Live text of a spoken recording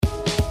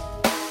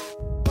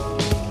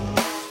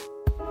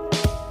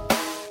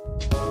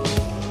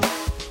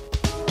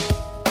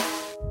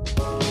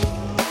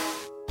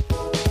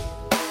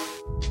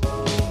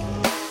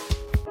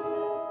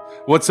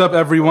What's up,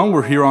 everyone?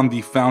 We're here on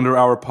the Founder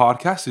Hour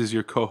podcast. This is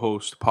your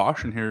co-host,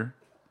 Posh, and here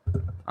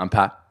I'm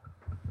Pat.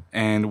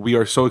 And we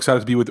are so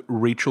excited to be with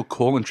Rachel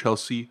Cole and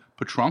Chelsea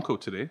Petronko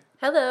today,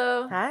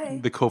 Hello. Hi.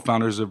 the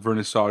co-founders of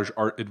Vernissage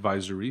Art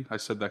Advisory. I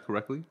said that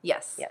correctly?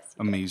 Yes.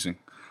 Amazing.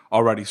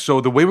 Alrighty, so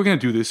the way we're going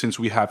to do this, since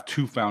we have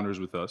two founders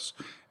with us,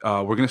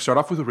 we're going to start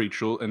off with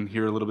Rachel and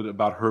hear a little bit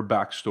about her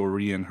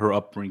backstory and her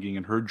upbringing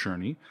and her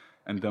journey,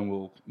 and then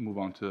we'll move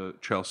on to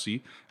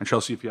Chelsea. And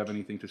Chelsea, if you have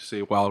anything to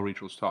say while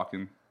Rachel's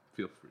talking,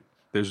 feel free.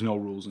 There's no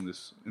rules in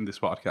this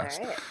podcast.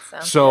 All right.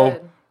 Sounds So,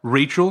 good.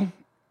 Rachel,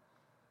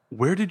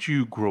 where did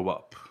you grow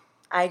up?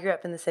 I grew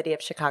up in the city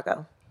of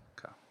Chicago.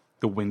 Okay.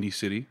 The Windy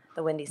City?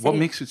 The Windy City. What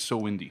makes it so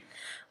windy?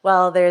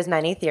 Well, there's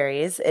many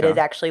theories. It is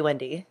Yeah. actually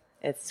windy.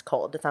 It's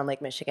cold. It's on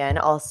Lake Michigan.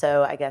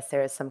 Also, I guess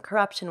there is some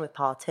corruption with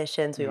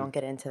politicians. We won't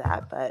get into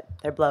that, but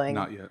they're blowing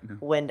Not yet, no.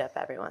 wind up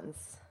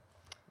everyone's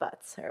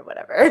butts or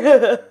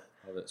whatever.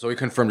 So we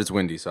confirmed it's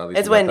windy. So at least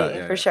It's we got windy, that.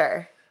 Yeah, for yeah.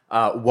 sure.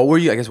 What were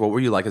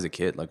you like as a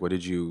kid? Like, what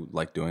did you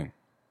like doing?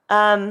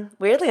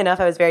 Weirdly enough,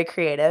 I was very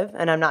creative,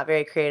 and I'm not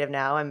very creative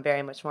now. I'm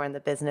very much more in the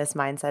business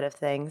mindset of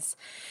things.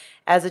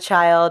 As a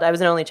child, I was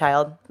an only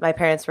child. My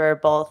parents were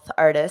both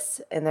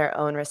artists in their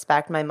own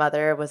respect. My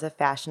mother was a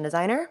fashion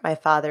designer. My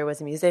father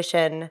was a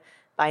musician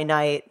by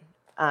night,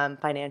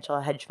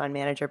 financial hedge fund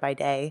manager by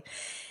day.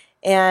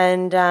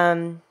 And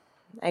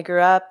I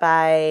grew up,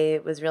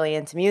 I was really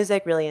into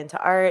music, really into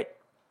art.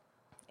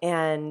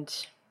 And,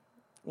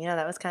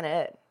 that was kind of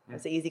it. I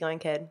was an easygoing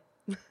kid.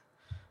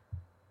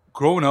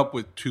 Growing up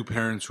with two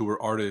parents who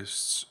were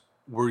artists,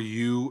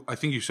 I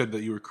think you said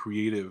that you were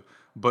creative,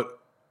 but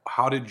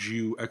how did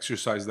you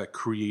exercise that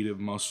creative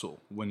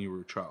muscle when you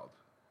were a child?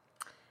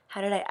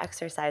 How did I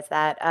exercise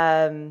that?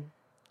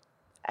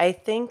 I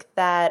think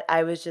that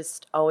I was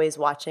just always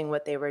watching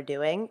what they were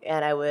doing,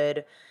 and I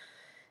would,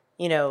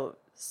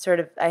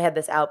 I had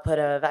this output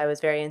of, I was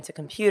very into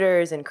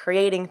computers and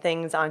creating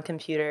things on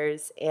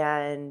computers,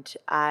 and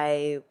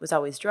I was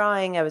always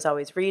drawing, I was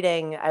always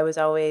reading, I was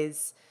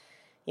always,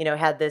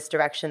 had this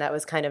direction that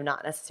was kind of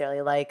not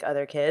necessarily like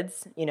other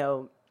kids.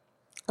 A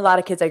lot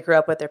of kids I grew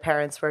up with, their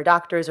parents were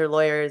doctors or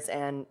lawyers,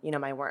 and,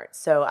 mine weren't.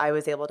 So I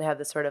was able to have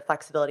this sort of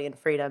flexibility and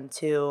freedom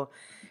to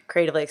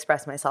creatively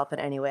express myself in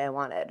any way I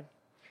wanted.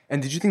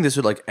 And did you think this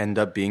would like end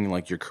up being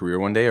like your career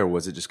one day, or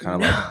was it just kind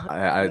of like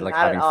I like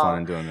having fun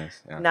and doing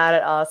this? Yeah. Not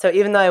at all. So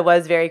even though I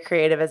was very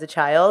creative as a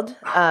child,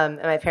 and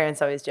my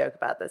parents always joke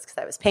about this because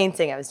I was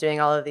painting, I was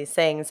doing all of these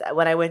things.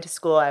 When I went to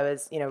school, I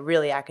was,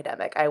 really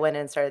academic. I went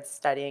and started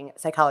studying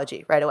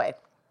psychology right away,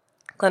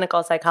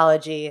 clinical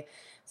psychology.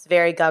 It's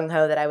very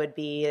gung-ho that I would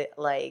be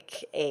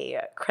like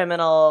a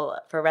criminal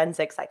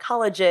forensic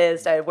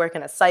psychologist. I would work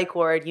in a psych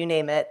ward, you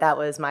name it. That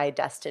was my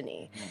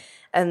destiny.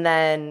 And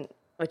then,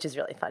 which is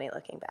really funny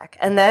looking back.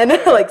 And then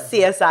like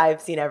CSI,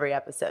 I've seen every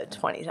episode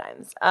 20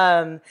 times.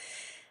 And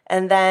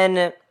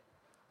then,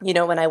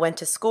 when I went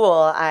to school,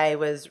 I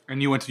was...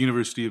 And you went to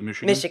University of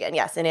Michigan? Michigan,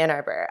 yes, in Ann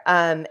Arbor.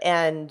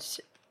 And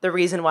the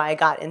reason why I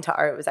got into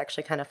art was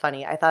actually kind of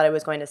funny. I thought I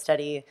was going to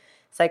study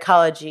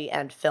psychology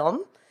and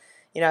film.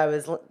 I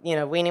was,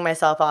 weaning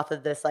myself off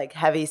of this like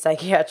heavy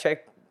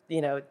psychiatric,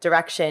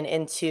 direction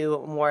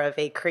into more of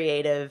a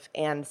creative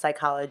and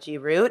psychology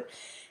route.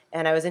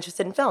 And I was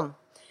interested in film.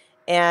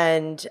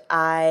 And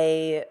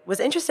I was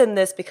interested in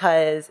this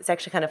because it's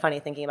actually kind of funny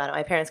thinking about it.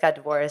 My parents got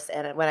divorced,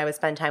 and when I would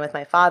spend time with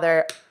my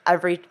father,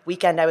 every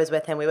weekend I was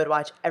with him, we would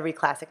watch every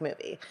classic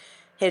movie.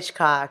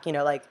 Hitchcock,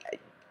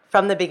 like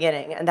from the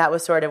beginning. And that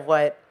was sort of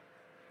what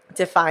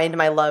defined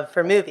my love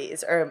for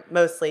movies, or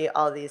mostly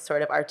all these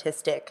sort of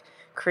artistic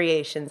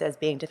creations as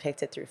being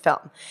depicted through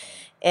film.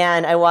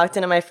 And I walked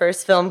into my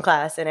first film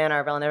class in Ann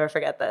Arbor, I'll never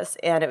forget this,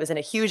 and it was in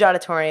a huge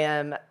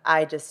auditorium.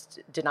 I just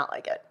did not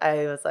like it.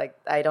 I was like,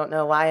 I don't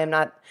know why I'm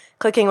not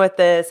clicking with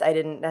this. I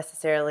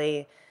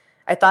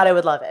thought I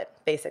would love it,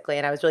 basically,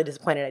 and I was really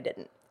disappointed I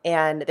didn't.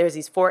 And there's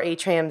these 4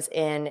 atriums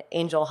in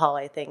Angel Hall,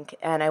 I think,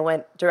 and I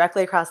went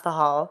directly across the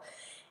hall,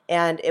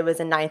 and it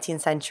was a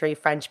 19th century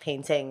French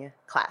painting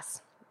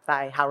class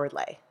by Howard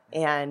Lay.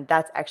 And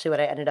that's actually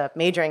what I ended up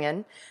majoring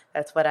in.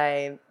 That's what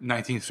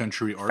 19th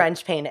century art?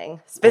 French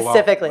painting,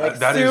 specifically, wow.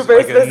 That super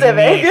is like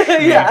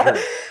specific.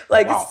 Yeah,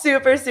 like wow.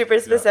 super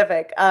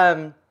specific.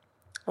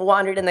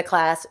 Wandered in the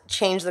class,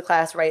 changed the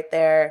class right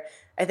there.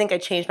 I think I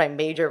changed my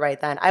major right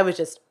then. I was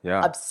just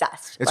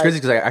obsessed. It's crazy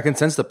because I can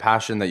sense the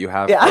passion that you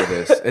have for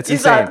this. It's You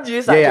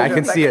insane. saw I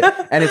can see it,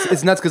 and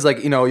it's nuts because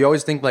like you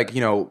always think like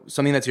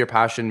something that's your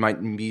passion might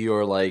be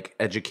your like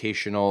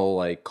educational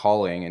like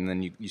calling, and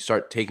then you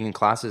start taking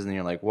classes and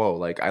you're like, whoa,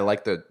 like I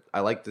like the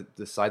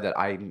side that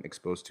I'm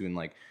exposed to and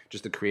like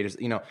just the creators,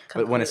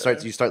 But when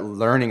you start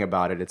learning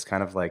about it, it's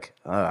kind of like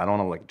I don't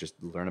know, like just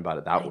learn about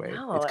it that way.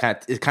 know.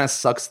 It kind of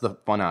sucks the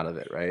fun out of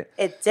it, right?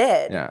 It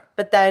did. Yeah.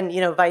 But then,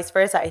 vice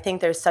versa. I think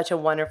there's such a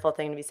wonderful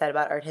thing to be said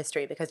about art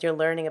history because you're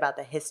learning about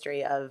the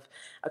history of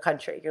a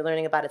country. You're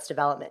learning about its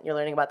development. You're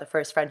learning about the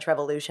first French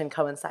Revolution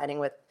coinciding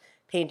with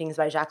paintings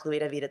by Jacques-Louis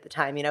David at the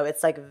time.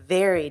 It's like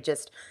very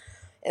just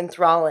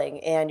enthralling,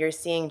 and you're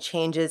seeing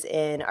changes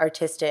in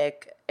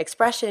artistic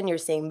expression. You're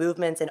seeing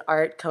movements in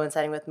art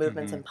coinciding with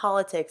movements in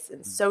politics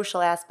and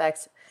social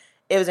aspects.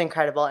 It was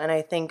incredible. And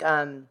I think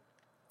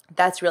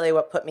that's really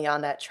what put me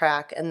on that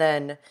track. And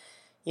then,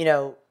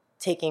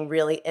 taking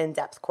really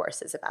in-depth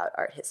courses about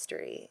art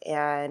history.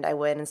 And I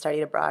went and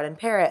studied abroad in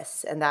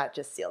Paris, and that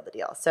just sealed the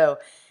deal. So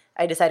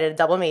I decided to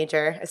double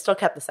major. I still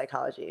kept the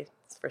psychology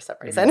for some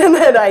reason. And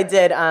then I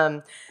did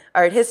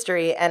art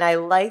history, and I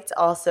liked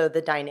also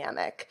the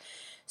dynamic.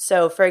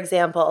 So, for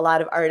example, a lot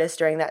of artists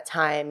during that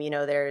time,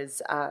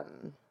 there's,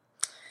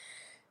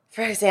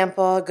 for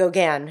example,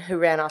 Gauguin, who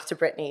ran off to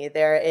Brittany.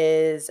 There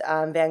is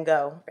Van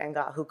Gogh,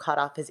 who cut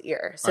off his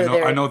ear.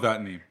 So I know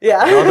that name.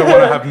 Yeah. The other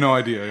one, I have no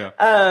idea,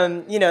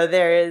 yeah.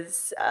 There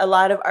is a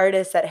lot of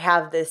artists that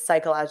have this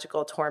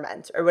psychological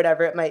torment or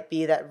whatever it might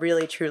be that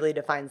really, truly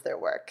defines their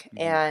work.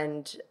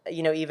 And,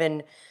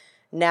 even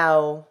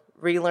now,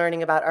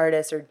 relearning about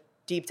artists or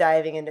deep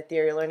diving into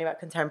theory, learning about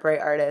contemporary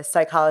artists,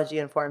 psychology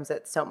informs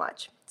it so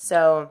much.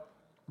 So...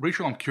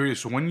 Rachel, I'm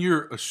curious. When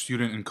you're a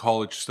student in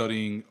college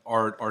studying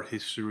art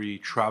history,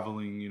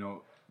 traveling,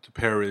 to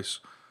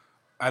Paris,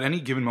 at any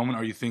given moment,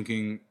 are you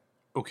thinking,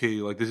 okay,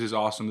 like this is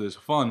awesome, this is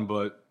fun,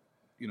 but,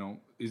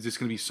 is this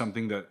going to be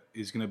something that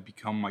is going to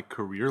become my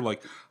career?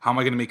 Like, how am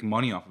I going to make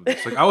money off of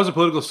this? Like, I was a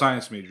political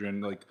science major,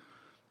 and like,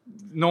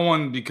 no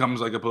one becomes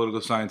like a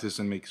political scientist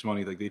and makes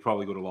money. Like, they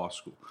probably go to law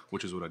school,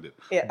 which is what I did.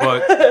 Yeah.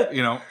 But,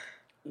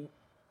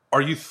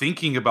 are you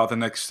thinking about the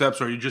next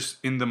steps, or are you just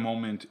in the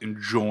moment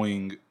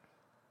enjoying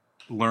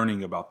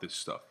learning about this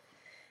stuff?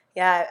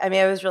 Yeah, I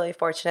mean, I was really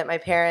fortunate. My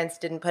parents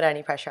didn't put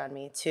any pressure on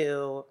me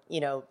to,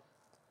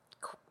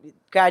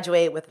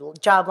 graduate with a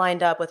job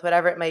lined up, with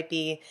whatever it might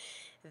be.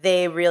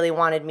 They really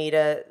wanted me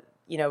to,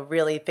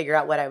 really figure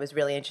out what I was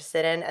really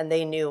interested in, and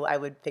they knew I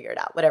would figure it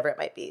out, whatever it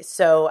might be.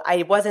 So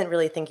I wasn't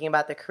really thinking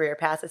about the career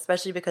path,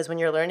 especially because when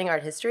you're learning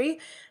art history,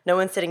 no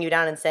one's sitting you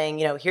down and saying,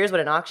 here's what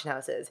an auction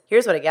house is,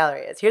 here's what a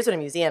gallery is, here's what a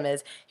museum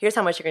is, here's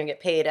how much you're going to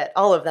get paid at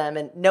all of them,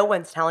 and no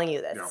one's telling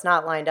you this. No. It's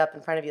not lined up in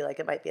front of you like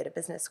it might be at a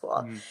business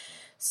school.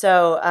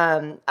 So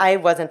I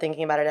wasn't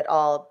thinking about it at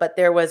all, but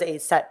there was a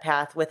set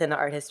path within the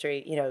art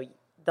history.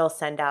 They'll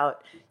send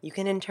out, you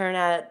can intern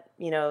at,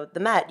 the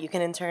Met, you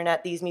can intern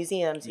at these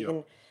museums, you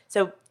can...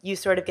 So you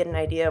sort of get an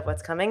idea of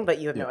what's coming, but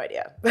you have no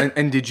idea.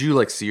 and did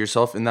you see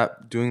yourself in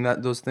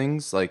those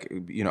things? And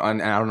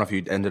I don't know if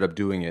you ended up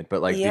doing it,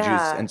 but did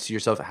you see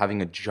yourself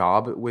having a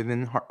job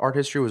within art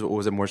history?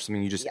 Was it more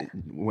something you just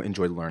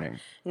enjoyed learning?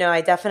 No, I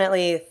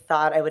definitely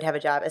thought I would have a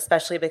job,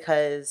 especially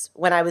because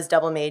when I was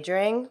double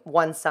majoring,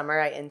 one summer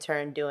I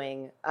interned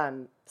doing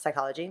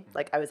psychology.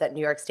 I was at New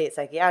York State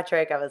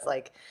Psychiatric. I was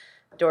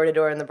door to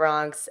door in the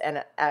Bronx,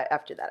 and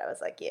after that I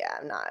was like,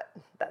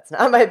 that's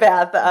not my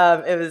path.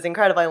 It was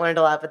incredible. I learned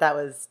a lot, but that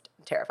was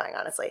terrifying,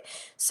 honestly.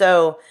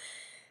 So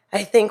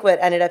I think what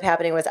ended up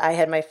happening was I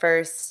had my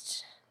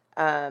first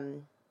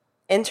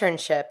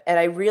internship, and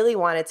I really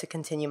wanted to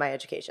continue my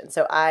education.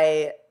 So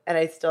I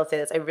still say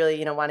this, I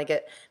really, want to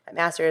get my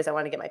master's, I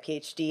want to get my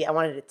PhD, I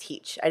wanted to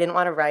teach. I didn't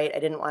want to write, I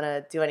didn't want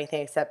to do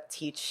anything except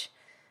teach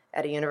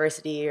at a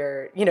university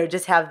or,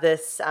 just have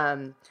this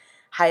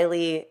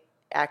highly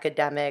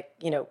academic,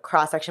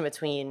 cross-section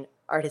between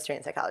art history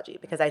and psychology,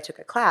 because I took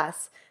a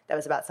class that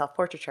was about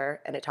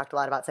self-portraiture, and it talked a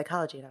lot about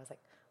psychology, and I was like,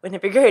 wouldn't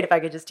it be great if I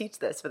could just teach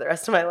this for the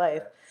rest of my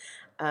life?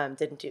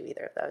 Didn't do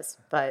either of those,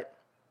 but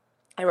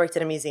I worked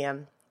at a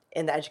museum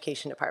in the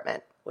education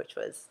department, which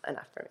was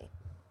enough for me.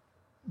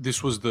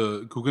 This was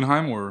the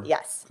Guggenheim, or?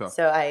 Yes. Okay.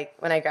 So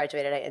when I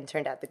graduated, I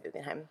interned at the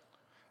Guggenheim.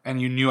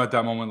 And you knew at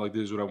that moment,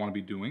 this is what I want to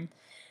be doing?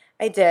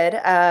 I did.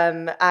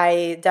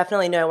 I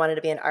definitely knew I wanted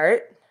to be in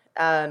art.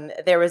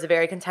 There was a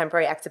very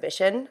contemporary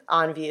exhibition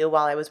on view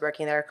while I was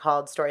working there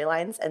called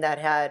Storylines, and that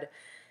had,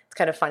 it's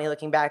kind of funny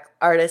looking back,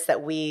 artists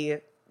that we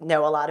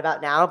know a lot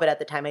about now, but at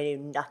the time I knew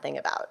nothing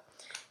about.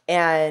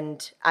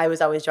 And I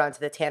was always drawn to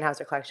the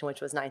Tannhauser collection, which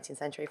was 19th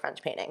century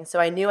French painting. So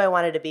I knew I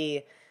wanted to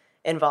be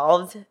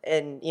involved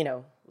and,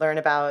 learn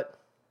about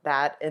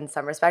that in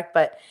some respect.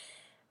 But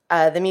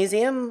the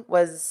museum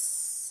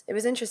was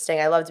interesting.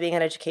 I loved being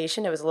in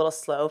education. It was a little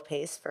slow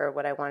pace for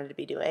what I wanted to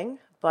be doing,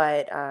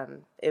 but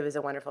it was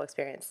a wonderful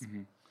experience.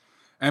 Mm-hmm.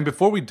 And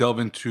before we delve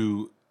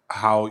into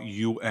how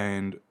you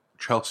and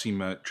Chelsea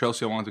met,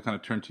 Chelsea, I wanted to kind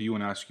of turn to you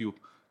and ask you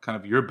kind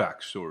of your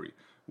backstory.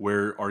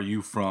 Where are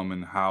you from,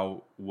 and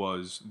how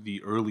was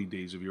the early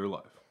days of your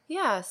life?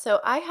 Yeah,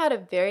 so I had a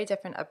very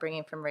different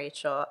upbringing from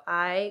Rachel.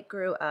 I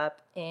grew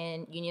up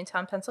in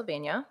Uniontown,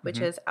 Pennsylvania, which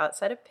is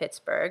outside of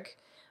Pittsburgh,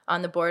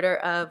 on the border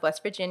of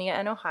West Virginia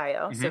and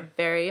Ohio, so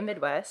very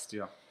Midwest.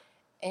 Yeah.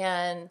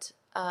 And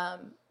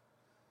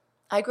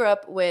I grew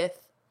up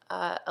with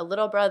a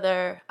little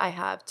brother. I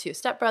have 2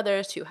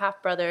 stepbrothers, 2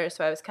 half-brothers,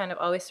 so I was kind of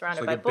always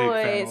surrounded by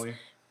boys.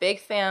 Big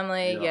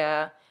family,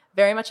 yeah.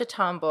 Very much a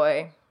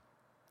tomboy.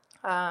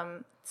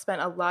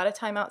 Spent a lot of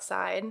time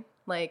outside,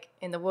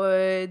 in the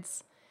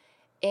woods.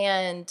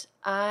 And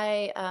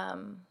I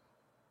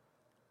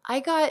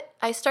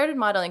started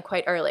modeling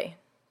quite early.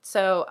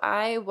 So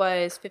I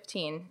was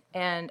 15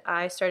 and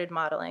I started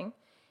modeling,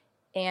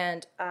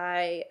 and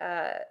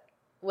I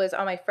was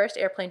on my first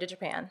airplane to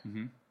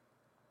Japan.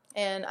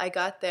 And I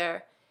got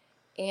there,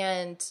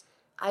 and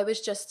I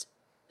was just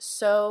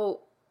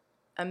so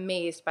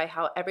amazed by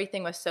how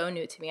everything was so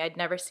new to me. I'd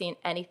never seen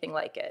anything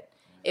like it.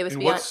 It was In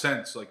beyond, what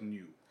sense, like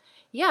new?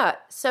 yeah.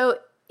 So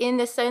in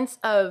the sense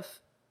of,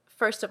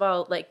 first of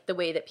all, like the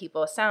way that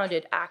people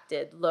sounded,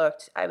 acted,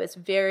 looked, I was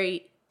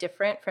very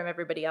different from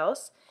everybody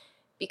else.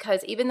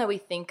 Because even though we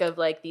think of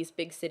like these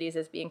big cities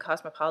as being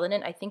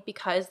cosmopolitan, I think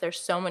because there's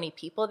so many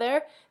people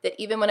there that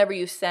even whenever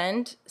you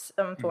send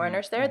some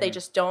foreigners there, they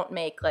just don't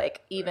make like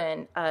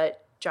even a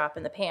drop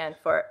in the pan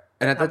for.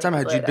 And at how that time,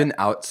 many had people you are there. been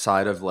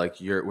outside of like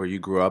where you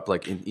grew up,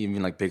 like in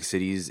even like big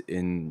cities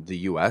in the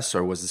U.S.,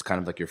 or was this kind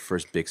of like your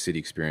first big city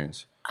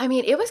experience? I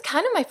mean, it was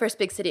kind of my first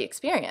big city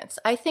experience.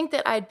 I think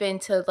that I'd been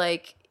to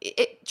like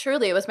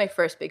truly, it was my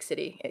first big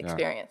city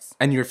experience.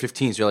 And you're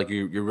 15, so you're like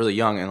you're really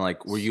young. And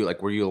like, were you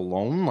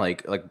alone,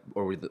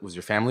 or was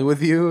your family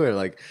with you, or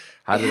like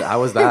how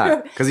was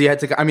that? Because you had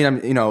to. I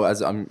mean,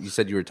 you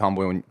said you were a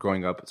tomboy when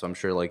growing up, so I'm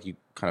sure like you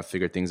kind of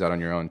figured things out on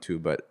your own too.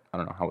 But I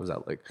don't know, how was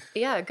that like?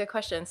 Yeah, good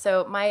question.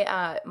 So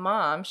my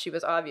mom, she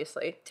was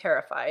obviously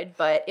terrified,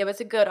 but it was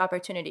a good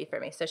opportunity for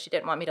me. So she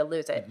didn't want me to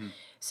lose it.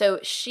 So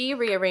she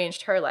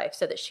rearranged her life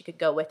so that she could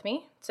go with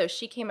me. So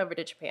she came over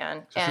to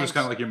Japan. So and she was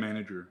kind of like your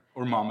manager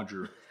or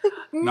momager.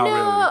 No,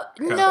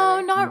 really. Okay.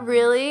 no, not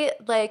really.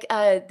 Like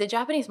the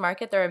Japanese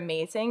market, they're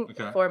amazing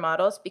for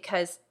models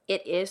because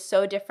it is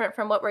so different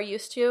from what we're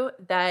used to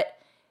that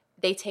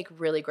they take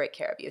really great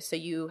care of you. So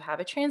you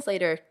have a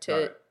translator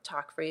to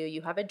talk for you.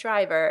 You have a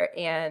driver,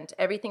 and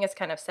everything is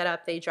kind of set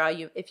up. They draw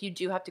you. If you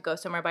do have to go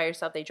somewhere by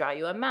yourself, they draw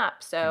you a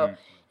map so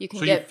you can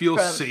So get. you feel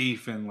from,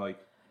 safe and like.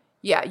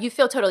 Yeah, you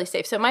feel totally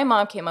safe. So my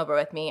mom came over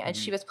with me, and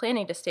she was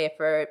planning to stay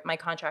for, my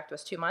contract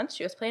was 2 months.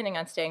 She was planning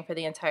on staying for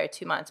the entire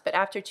 2 months. But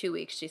after 2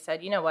 weeks, she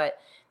said, you know what?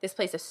 This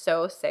place is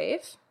so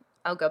safe.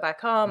 I'll go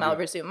back home. I'll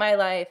resume my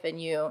life,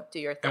 and you do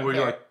your thing. And were you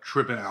here. like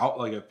tripping out,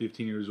 like at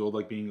 15 years old,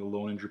 like being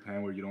alone in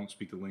Japan where you don't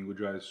speak the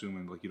language, I assume,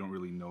 and like you don't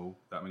really know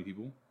that many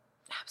people?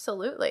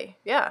 Absolutely.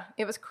 Yeah,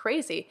 it was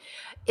crazy.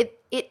 It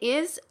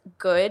is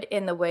good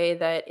in the way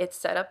that it's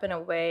set up in a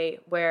way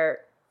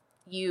where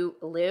you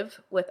live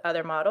with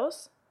other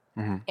models.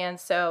 And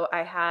so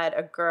I had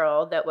a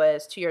girl that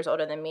was 2 years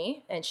older than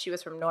me, and she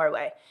was from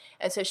Norway.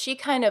 And so she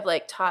kind of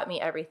like taught me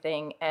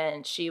everything,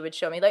 and she would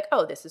show me like,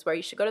 oh, this is where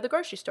you should go to the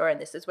grocery store,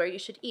 and this is where you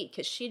should eat,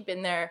 because she'd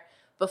been there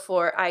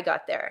before I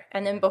got there.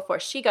 And then before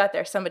she got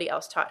there, somebody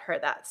else taught her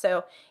that.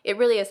 So it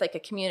really is like a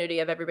community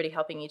of everybody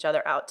helping each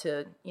other out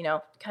to,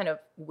 kind of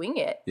wing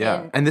it.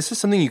 Yeah. And this is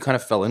something you kind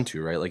of fell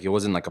into, right? Like it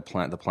wasn't like the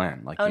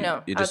plan. Like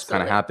no, it just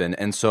kind of absolutely. happened.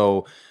 And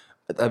so,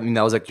 I mean,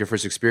 that was like your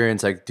first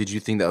experience. Like, did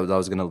you think that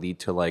was going to lead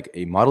to like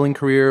a modeling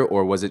career,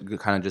 or was it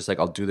kind of just like,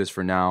 I'll do this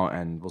for now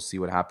and we'll see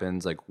what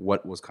happens? Like,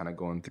 what was kind of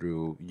going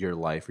through your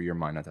life or your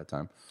mind at that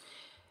time?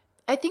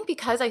 I think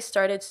because I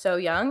started so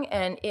young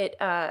and it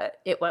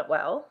went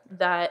well,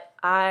 that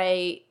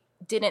I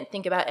didn't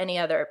think about any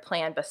other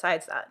plan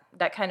besides that.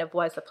 That kind of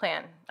was the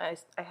plan. I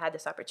had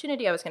this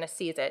opportunity. I was going to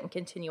seize it and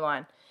continue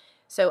on.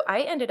 So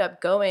I ended up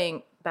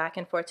going back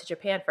and forth to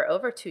Japan for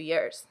over 2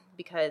 years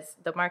because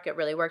the market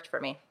really worked for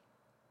me.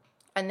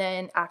 And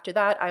then after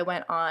that, I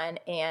went on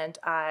and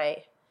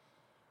I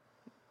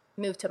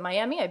moved to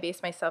Miami. I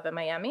based myself in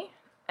Miami,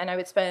 and I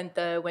would spend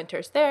the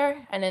winters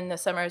there. And in the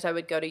summers, I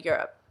would go to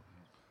Europe.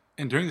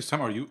 And during this time,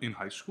 are you in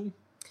high school?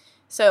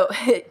 So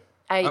I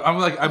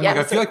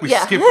feel like we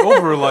skipped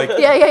over like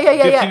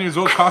 15 years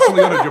old,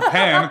 constantly going to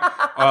Japan.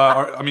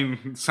 I mean,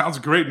 it sounds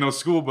great, no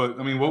school, but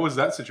I mean, what was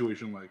that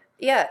situation like?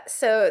 Yeah.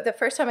 So the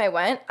first time I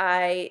went,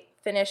 I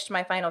finished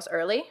my finals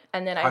early,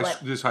 and then I went.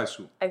 This is high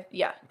school.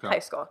 High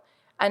school.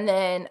 And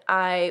then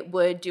I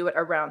would do it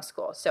around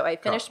school. So I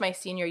finished my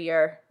senior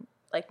year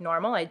like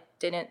normal. I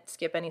didn't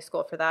skip any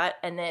school for that.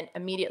 And then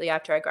immediately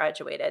after I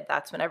graduated,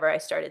 that's whenever I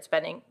started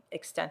spending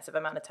extensive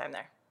amount of time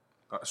there.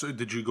 So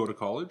did you go to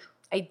college?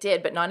 I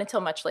did, but not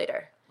until much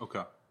later.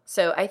 Okay.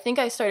 So I think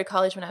I started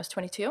college when I was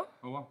 22.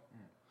 Oh, wow.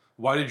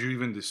 Why did you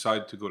even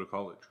decide to go to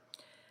college?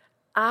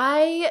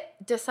 I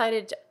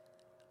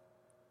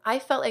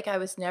felt like I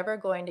was never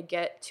going to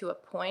get to a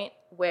point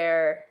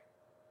where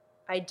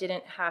I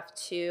didn't have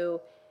to,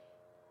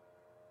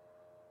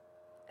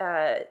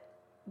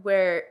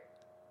 where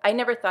I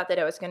never thought that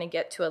I was going to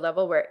get to a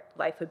level where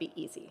life would be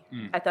easy.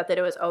 I thought that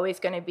it was always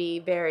going to be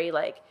very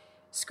like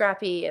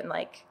scrappy and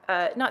like,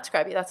 not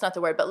scrappy, that's not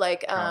the word, but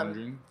like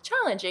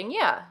challenging,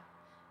 yeah.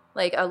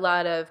 Like a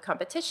lot of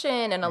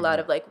competition and a lot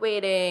of like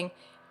waiting.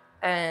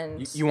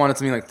 And you wanted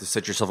something like to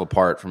set yourself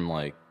apart from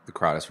like the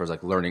crowd as far as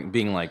like learning,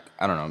 being like,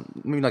 I don't know,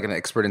 maybe like an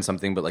expert in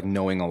something, but like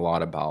knowing a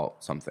lot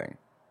about something.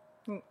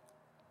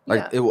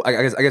 Like,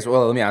 I guess.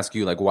 Well, let me ask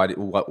you. Like, what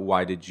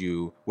did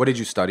you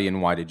study, and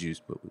why did you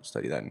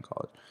study that in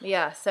college?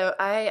 Yeah. So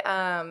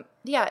I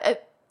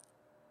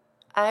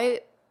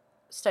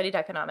studied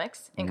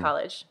economics in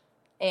college,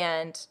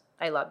 and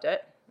I loved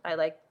it. I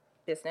like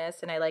business,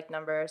 and I like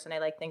numbers, and I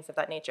like things of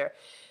that nature.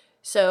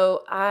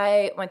 So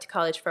I went to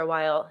college for a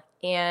while,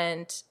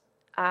 and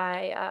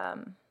I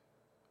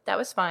that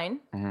was fine.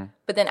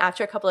 But then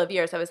after a couple of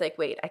years, I was like,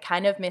 wait, I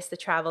kind of miss the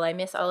travel. I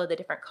miss all of the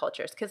different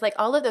cultures. Because like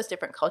all of those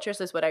different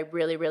cultures is what I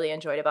really, really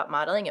enjoyed about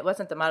modeling. It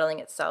wasn't the modeling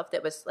itself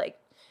that was like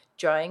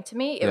drawing to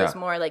me. It was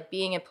more like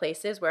being in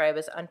places where I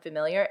was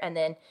unfamiliar and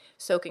then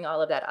soaking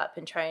all of that up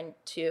and trying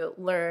to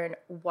learn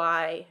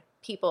why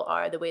people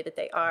are the way that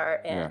they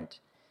are.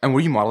 And were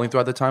you modeling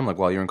throughout the time, like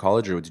while you were in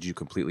college, or did you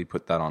completely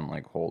put that on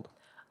like hold?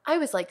 I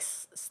was like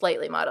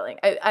slightly modeling.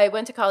 I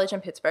went to college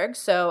in Pittsburgh,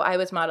 so I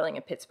was modeling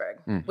in Pittsburgh,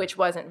 which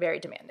wasn't very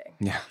demanding.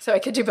 Yeah. So I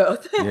could do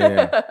both.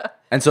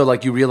 And so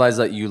like you realized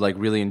that you like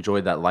really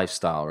enjoyed that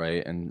lifestyle,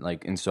 right?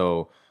 And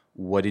so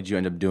what did you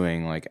end up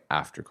doing like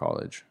after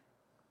college?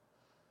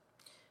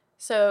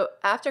 So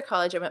after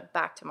college, I went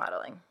back to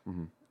modeling.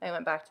 I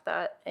went back to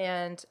that,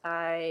 and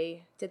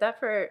I did that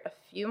for a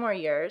few more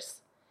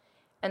years,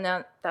 and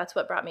then that's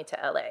what brought me to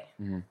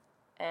LA.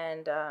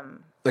 And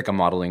Like a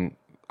modeling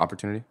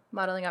opportunity?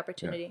 Modeling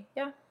opportunity,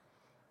 yeah.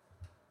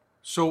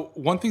 So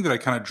one thing that I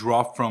kind of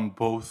draw from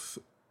both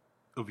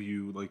of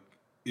you, like,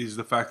 is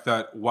the fact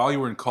that while you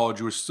were in college,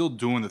 you were still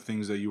doing the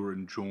things that you were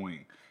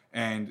enjoying,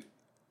 and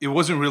it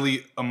wasn't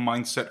really a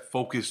mindset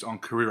focused on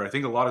career. I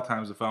think a lot of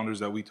times the founders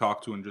that we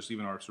talk to, and just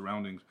even our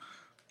surroundings,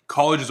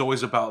 college is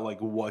always about like,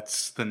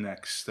 what's the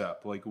next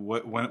step? Like,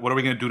 what are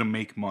we going to do to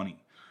make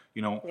money?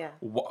 You know,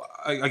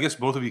 I guess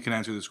both of you can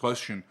answer this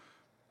question.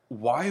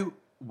 Why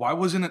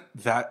wasn't it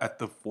that at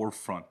the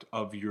forefront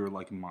of your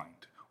like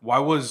mind? Why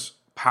was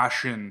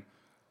passion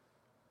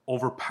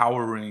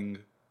overpowering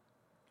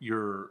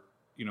your,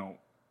 you know,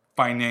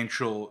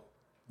 financial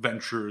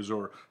ventures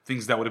or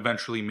things that would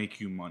eventually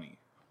make you money?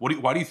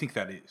 Why do you think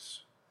that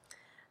is?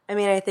 I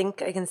mean, I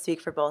think I can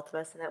speak for both of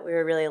us in that we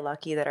were really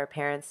lucky that our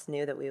parents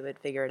knew that we would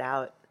figure it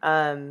out.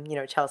 You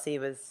know, Chelsea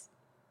was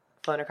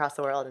flown across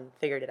the world and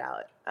figured it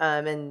out.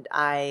 And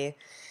my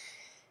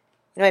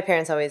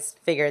parents always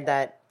figured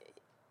that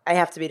I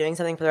have to be doing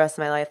something for the rest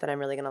of my life that I'm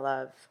really going to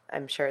love.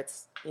 I'm sure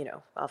it's, you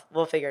know,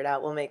 we'll figure it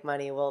out. We'll make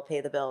money. We'll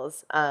pay the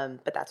bills.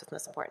 But that's what's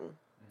most important.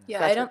 Yeah,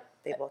 That's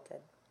they both did.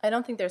 I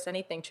don't think there's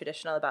anything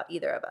traditional about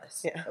either of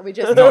us. Yeah. We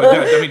just No,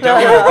 I mean,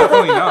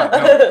 definitely not.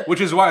 No.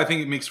 Which is why I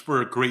think it makes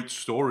for a great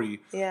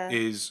story. Yeah.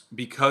 Is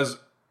because,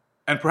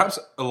 and perhaps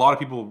a lot of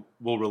people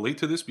will relate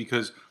to this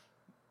because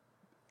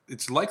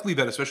it's likely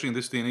that, especially in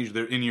this day and age,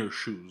 they're in your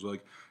shoes.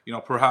 Like, you know,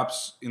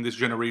 perhaps in this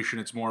generation,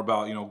 it's more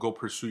about, you know, go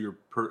pursue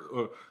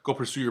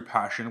your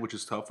passion, which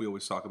is tough. We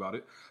always talk about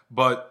it,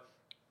 but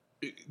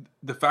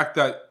the fact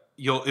that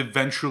you'll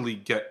eventually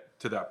get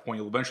to that point,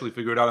 you'll eventually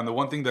figure it out. And the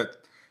one thing that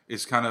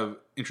is kind of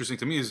interesting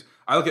to me is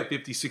I look at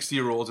 50,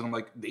 60-year-olds and I'm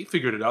like, they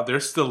figured it out. They're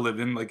still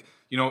living. Like,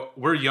 you know,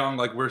 we're young,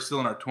 like we're still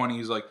in our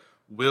 20s, like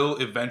we'll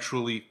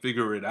eventually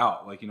figure it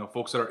out. Like, you know,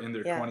 folks that are in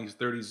their 20s,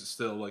 30s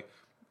still, like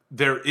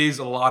there is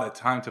a lot of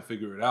time to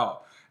figure it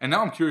out. And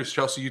now I'm curious,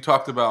 Chelsea, you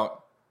talked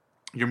about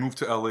your move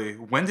to LA.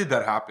 When did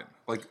that happen?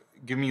 Like,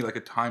 give me like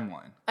a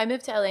timeline. I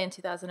moved to LA in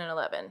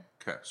 2011.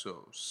 Okay,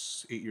 so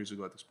 8 years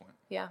ago at this point.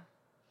 Yeah.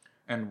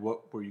 And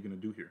what were you going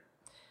to do here?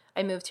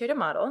 I moved here to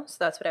model, so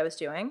that's what I was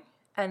doing.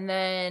 And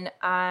then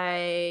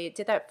I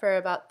did that for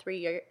about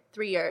 3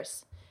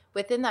 years.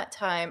 Within that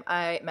time,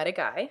 I met a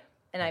guy,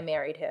 and I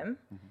married him.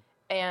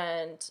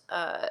 And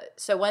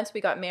so once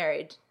we got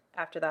married,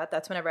 after that,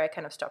 that's whenever I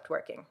kind of stopped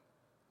working.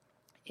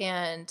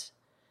 And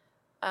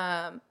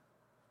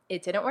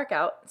it didn't work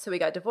out, so we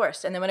got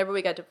divorced. And then whenever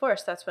we got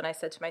divorced, that's when I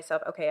said to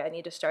myself, okay, I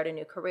need to start a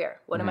new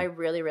career. What am I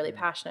really, really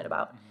passionate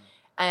about?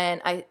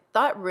 And I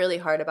thought really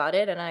hard about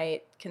it, and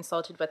I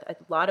consulted with a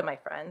lot of my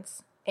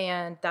friends.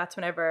 And that's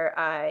whenever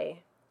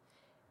I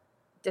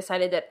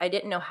decided that I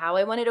didn't know how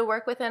I wanted to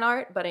work within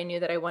art, but I knew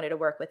that I wanted to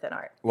work within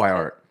art. Why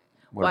art?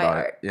 Why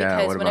art?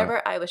 Because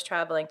whenever I was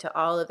traveling to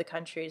all of the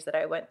countries that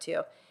I went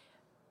to,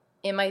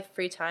 in my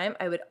free time,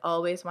 I would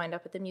always wind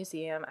up at the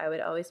museum. I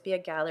would always be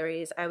at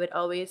galleries. I would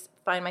always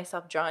find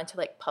myself drawn to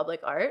like public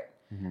art.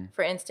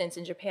 For instance,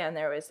 in Japan,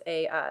 there was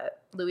a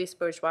Louis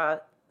Bourgeois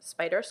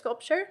spider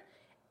sculpture,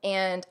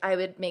 and I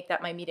would make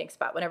that my meeting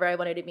spot. Whenever I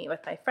wanted to meet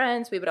with my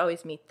friends, we would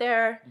always meet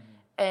there.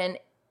 And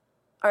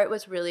art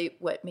was really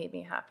what made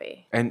me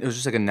happy. And it was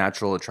just like a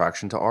natural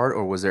attraction to art,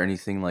 or was there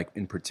anything like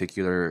in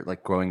particular,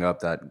 like growing up,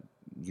 that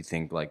you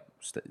think like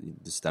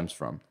this stems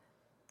from?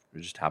 It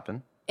just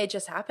happened? It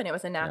just happened. It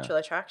was a natural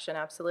attraction,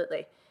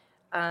 absolutely.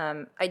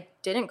 I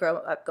didn't grow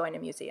up going to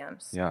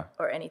museums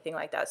or anything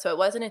like that. So it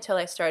wasn't until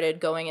I started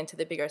going into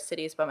the bigger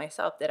cities by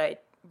myself that I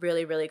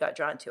really, really got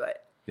drawn to it.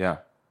 Yeah.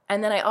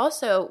 And then I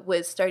also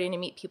was starting to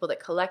meet people that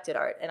collected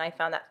art, and I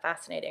found that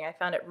fascinating. I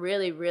found it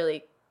really,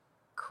 really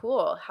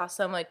cool how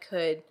someone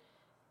could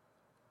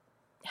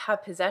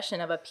have possession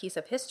of a piece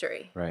of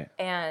history. Right.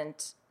 And,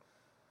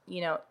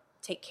 you know,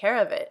 take care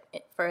of it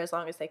for as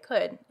long as they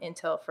could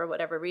until, for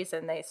whatever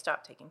reason, they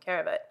stopped taking care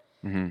of it.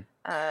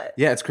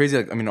 Yeah, it's crazy.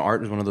 Like, I mean,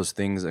 art is one of those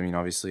things. I mean,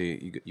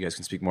 obviously, you guys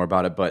can speak more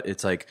about it, but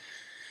it's like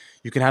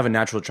you can have a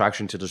natural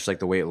attraction to just like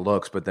the way it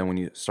looks, but then when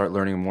you start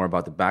learning more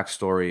about the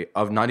backstory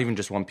of not even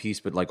just one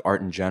piece, but like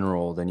art in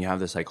general, then you have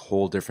this like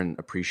whole different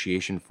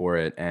appreciation for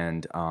it,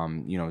 and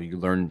you know, you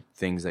learn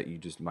things that you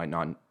just might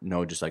not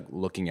know just like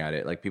looking at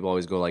it. Like people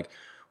always go like,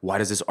 why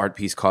does this art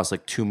piece cost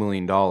like $2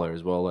 million?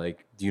 Well,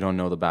 like you don't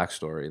know the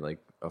backstory, like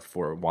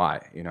for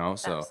why, you know?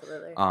 So,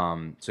 Absolutely.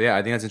 So yeah,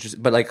 I think that's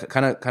interesting. But like,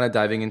 kind of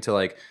diving into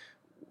like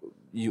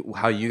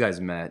how you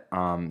guys met.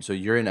 So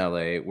you're in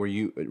LA. Were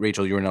you,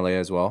 Rachel? You were in LA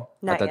as well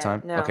Not at that yet,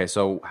 time? no. Okay,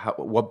 so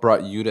what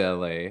brought you to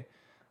LA,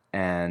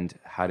 and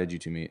how did you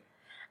two meet?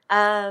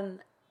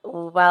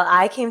 Well,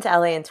 I came to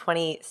LA in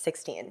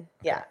 2016.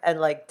 Yeah, and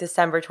like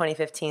December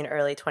 2015,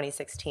 early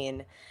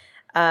 2016.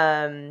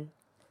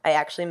 I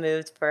actually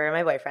moved for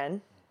my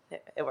boyfriend.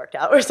 It worked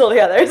out. We're still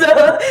together,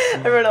 so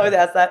everyone always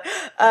asks that.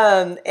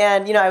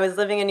 And I was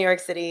living in New York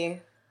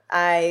City.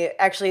 I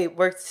actually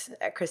worked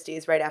at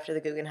Christie's right after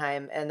the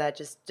Guggenheim, and that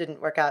just didn't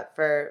work out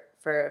for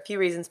a few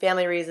reasons,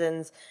 family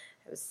reasons.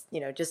 It was,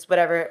 just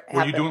whatever happened.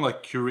 Were you doing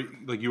like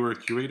like you were a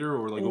curator,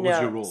 or like what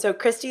was your role? So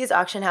Christie's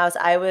auction house,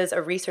 I was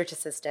a research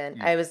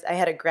assistant. I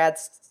had a grad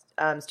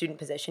student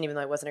position, even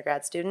though I wasn't a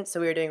grad student. So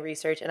we were doing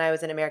research, and I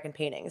was in American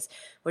Paintings,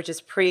 which is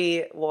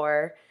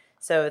pre-war.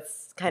 So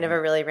it's kind of a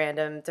really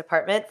random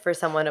department for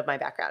someone of my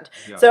background.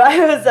 Yeah. So I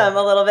was a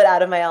little bit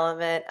out of my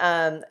element.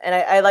 And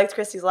I liked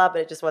Christie's a lot,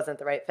 but it just wasn't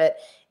the right fit.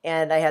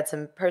 And I had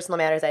some personal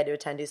matters I had to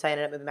attend to, so I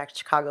ended up moving back to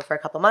Chicago for a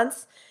couple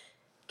months.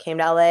 Came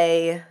to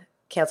LA,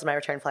 canceled my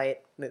return flight,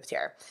 moved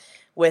here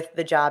with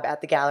the job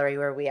at the gallery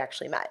where we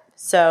actually met.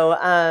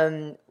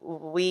 So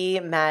we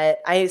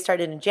met, I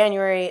started in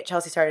January,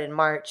 Chelsea started in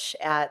March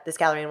at this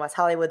gallery in West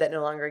Hollywood that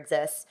no longer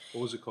exists.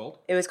 What was it called?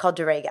 It was called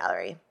DeRay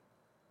Gallery.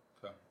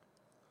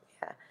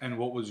 Yeah. And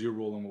what was your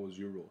role,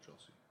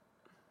 Chelsea?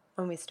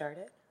 When we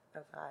started? Oh,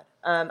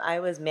 God. I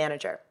was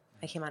manager.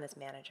 I came on as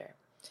manager.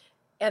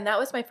 And that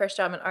was my first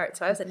job in art,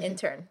 so I was an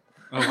intern.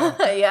 Oh,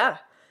 wow. Yeah.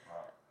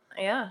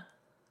 Yeah.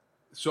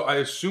 So I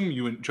assume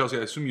you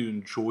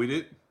enjoyed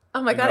it.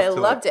 Oh my God, I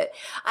loved it.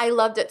 I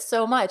loved it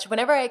so much.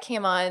 Whenever I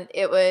came on,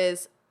 it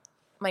was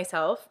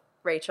myself,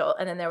 Rachel,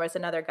 and then there was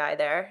another guy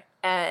there.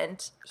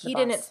 And he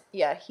didn't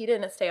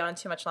stay on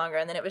too much longer.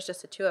 And then it was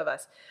just the two of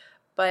us.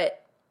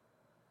 But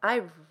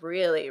I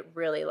really,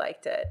 really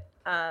liked it.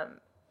 And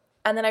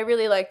then I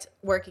really liked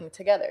working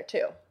together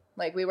too.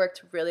 Like we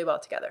worked really well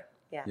together.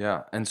 Yeah.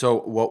 Yeah. And so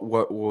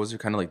what was your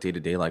kind of like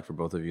day-to-day like for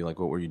both of you? Like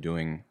what were you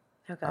doing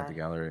at the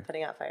gallery?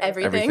 Putting out fires.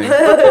 Everything.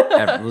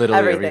 Literally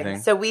everything.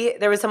 So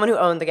there was someone who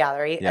owned the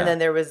gallery, Yeah. and then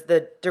there was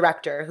the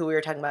director who we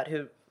were talking about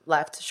who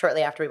left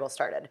shortly after we both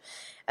started.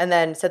 And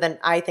then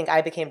I think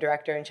I became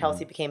director and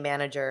Chelsea became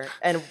manager.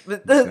 And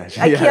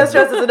I can't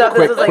stress this enough.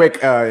 This was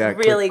like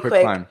really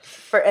quick.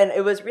 And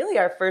it was really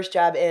our first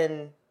job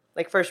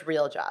first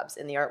real jobs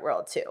in the art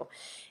world too.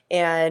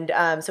 And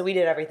so we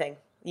did everything,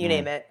 you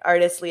name it.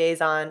 Artist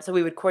liaison. So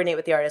we would coordinate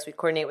with the artists. We'd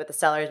coordinate with the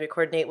sellers. We'd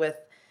coordinate with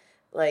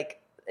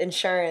like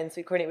insurance.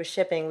 We'd coordinate with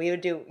shipping. We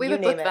would book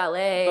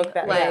valet.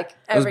 Like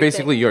it was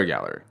basically your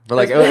gallery. But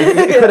like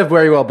it could have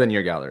very well been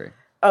your gallery.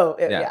 Oh,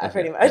 yeah,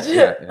 pretty much.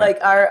 Yeah. Like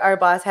our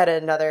boss had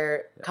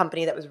another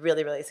company that was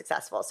really, really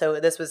successful. So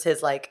this was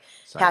his like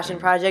passion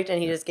project,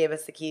 and he just gave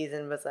us the keys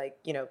and was like,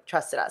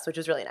 trusted us, which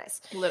was really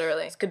nice.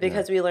 Literally. It's good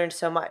because we learned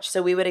so much.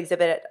 So we would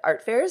exhibit at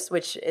art fairs,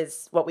 which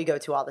is what we go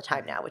to all the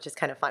time now, which is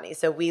kind of funny.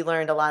 So we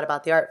learned a lot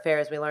about the art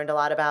fairs. We learned a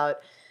lot about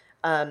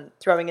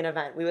throwing an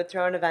event. We would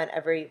throw an event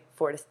every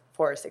 4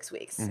 or 6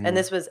 weeks. And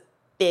this was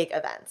big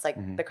events. Like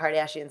the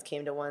Kardashians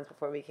came to ones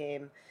before we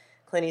came.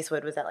 Clint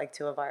Eastwood was at like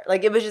two of our,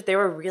 like it was just, they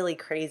were really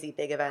crazy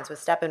big events with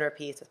step and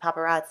repeats, with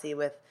paparazzi,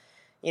 with,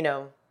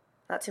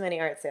 not too many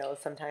art sales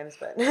sometimes,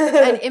 but.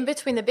 And in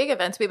between the big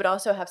events, we would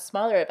also have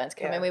smaller events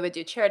come in. We would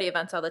do charity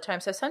events all the time.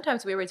 So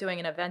sometimes we were doing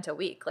an event a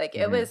week. Like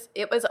it was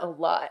a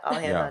lot. All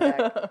hands on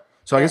deck.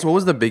 So I guess what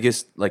was the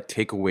biggest like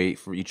takeaway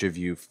for each of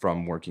you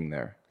from working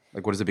there?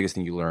 Like what is the biggest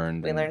thing you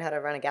learned? We learned how to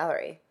run a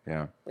gallery.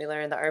 Yeah. We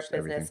learned the art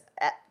business,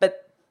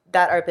 but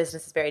that art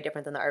business is very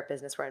different than the art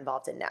business we're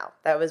involved in now.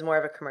 That was more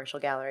of a commercial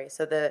gallery.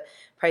 So the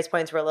price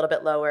points were a little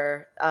bit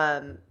lower.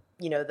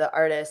 The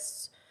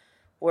artists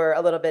were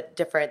a little bit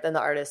different than the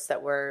artists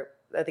that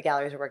the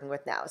galleries we're working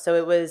with now. So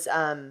it was,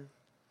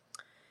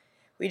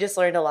 we just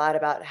learned a lot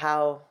about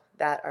how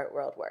that art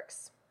world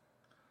works.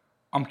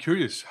 I'm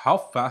curious, how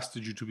fast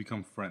did you two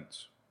become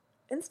friends?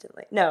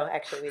 Instantly. No,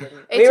 actually we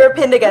didn't. We were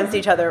pinned against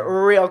each other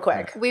real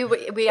quick.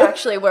 We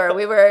actually were.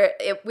 We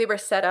were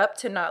set up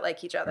to not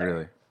like each other.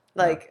 Really?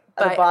 Like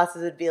the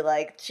bosses would be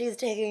like, "She's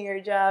taking your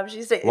job."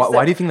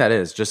 Why do you think that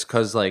is? Just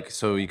because, like,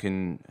 so you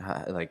can,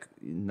 like,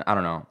 I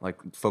don't know, like,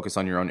 focus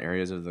on your own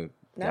areas of the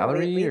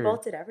gallery? We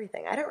both did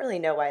everything. I don't really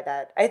know why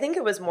that. I think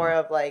it was more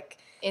of like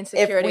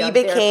insecurity. If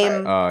we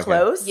became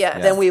close,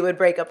 then we would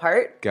break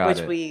apart,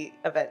 which we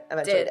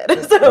eventually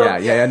did. So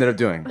yeah, ended up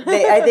doing.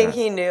 I think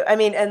he knew. I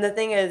mean, and the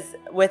thing is,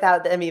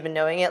 without them even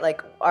knowing it,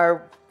 like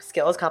our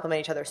skills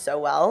complement each other so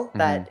well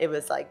that it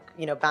was like,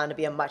 bound to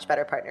be a much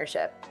better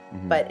partnership,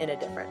 but in a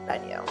different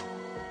venue.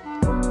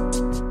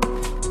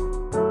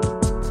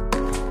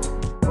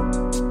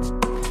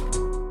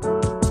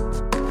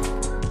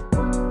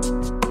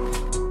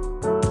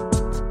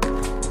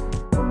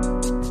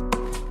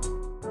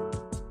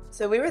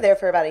 So we were there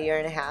for about a year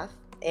and a half,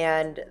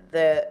 and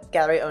the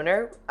gallery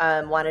owner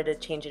wanted to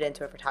change it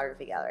into a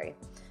photography gallery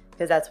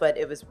because that's what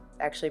it was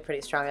actually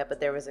pretty strong at, but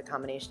there was a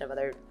combination of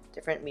other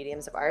different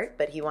mediums of art,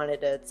 but he wanted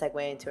to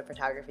segue into a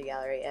photography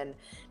gallery, and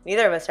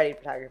neither of us studied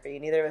photography.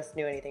 Neither of us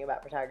knew anything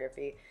about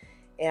photography.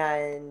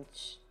 And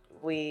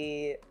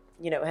we,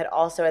 had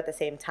also at the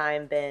same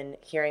time been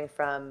hearing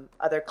from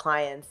other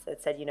clients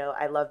that said,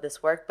 I love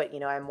this work, but,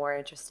 I'm more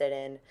interested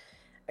in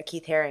a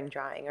Keith Haring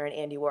drawing or an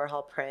Andy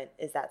Warhol print.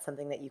 Is that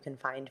something that you can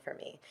find for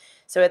me?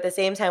 So at the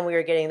same time, we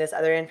were getting this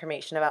other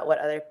information about what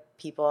other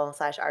people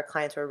 / our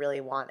clients were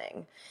really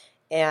wanting.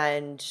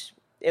 And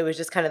it was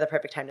just kind of the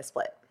perfect time to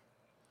split.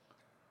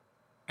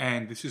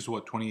 And this is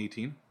what,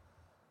 2018?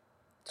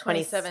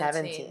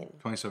 2017.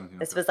 2017.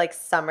 This was like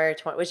summer,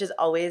 which is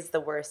always the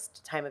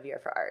worst time of year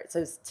for art.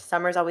 So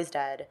summer's always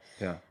dead.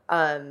 Yeah.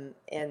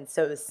 And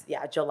so it was,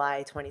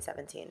 July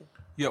 2017.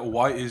 Yeah,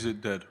 why is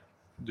it dead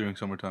during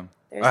summertime?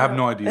 There's I have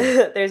no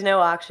idea. There's no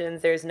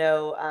auctions. There's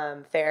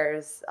no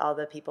fairs. All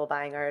the people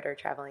buying art are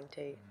traveling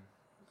to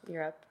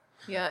Europe.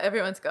 Yeah,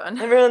 everyone's gone.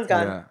 Everyone's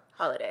gone. Yeah.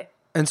 Holiday.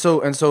 And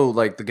so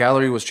like the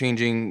gallery was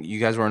changing, you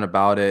guys weren't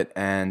about it,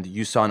 and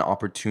you saw an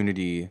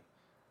opportunity.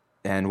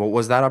 And what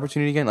was that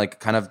opportunity again? Like,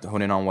 kind of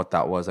hone in on what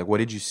that was. Like, what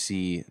did you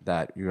see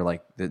that you were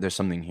like, there's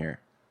something here?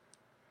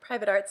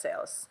 Private art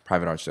sales.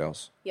 Private art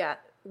sales. Yeah.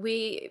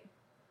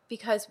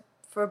 Because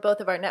for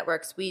both of our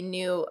networks, we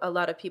knew a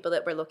lot of people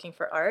that were looking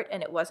for art,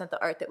 and it wasn't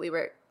the art that we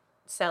were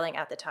selling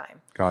at the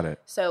time. Got it.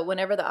 So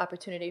whenever the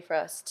opportunity for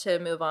us to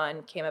move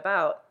on came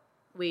about,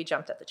 we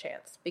jumped at the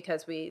chance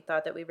because we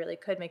thought that we really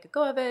could make a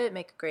go of it,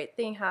 make a great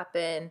thing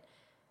happen,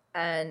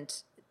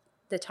 and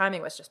the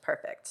timing was just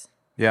perfect.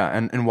 Yeah,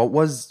 and what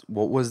was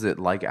it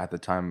like at the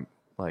time,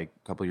 like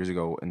a couple of years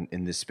ago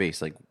in this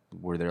space? Like,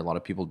 were there a lot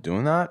of people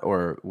doing that,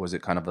 or was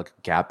it kind of like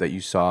a gap that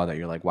you saw that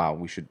you're like, wow,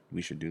 we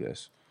should do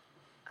this?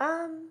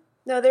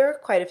 No, there were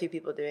quite a few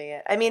people doing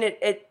it. I mean,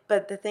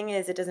 but the thing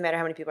is, it doesn't matter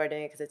how many people are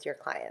doing it because it's your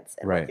clients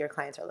and right. what your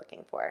clients are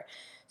looking for.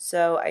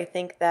 So I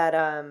think that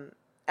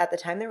at the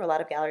time there were a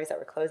lot of galleries that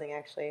were closing,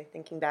 actually,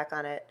 thinking back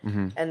on it.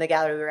 Mm-hmm. And the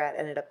gallery we were at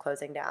ended up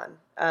closing down.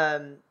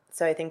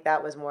 So I think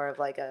that was more of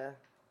like a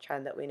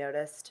trend that we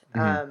noticed.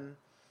 Mm-hmm.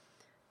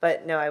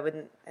 But no, I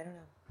don't know.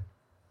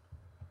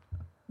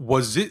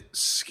 Was it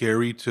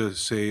scary to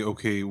say,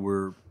 okay,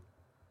 we're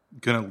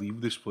going to leave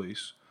this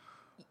place?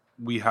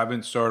 We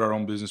haven't started our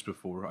own business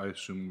before. I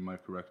assume you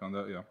might be correct on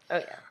that. Yeah.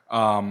 Oh,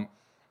 yeah.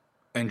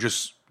 And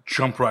just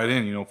jump right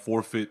in,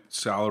 forfeit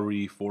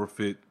salary,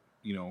 forfeit,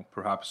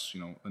 perhaps,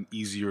 an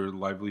easier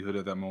livelihood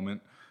at that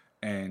moment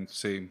and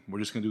say, we're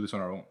just going to do this on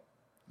our own.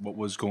 What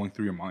was going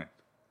through your mind?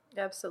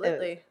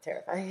 Absolutely. It was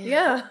terrifying.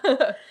 Yeah.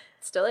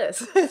 Still is.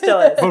 Still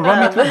is. But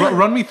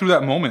run me through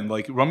that moment.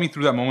 Like, run me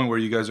through that moment where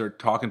you guys are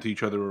talking to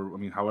each other, or,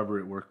 however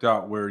it worked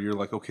out, where you're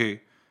like,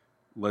 okay,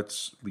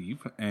 let's leave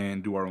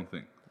and do our own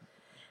thing.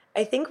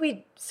 I think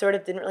we sort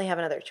of didn't really have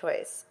another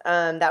choice.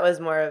 That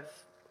was more of,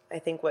 I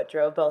think, what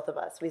drove both of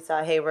us. We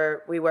saw, hey,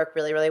 we work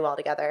really, really well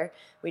together.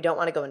 We don't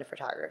want to go into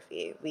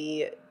photography.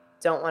 We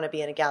don't want to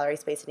be in a gallery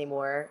space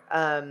anymore.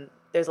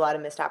 There's a lot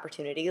of missed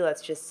opportunity.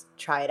 Let's just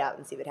try it out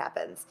and see what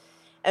happens.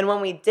 And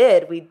when we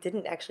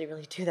didn't actually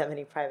really do that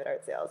many private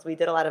art sales. We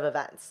did a lot of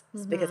events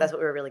because that's what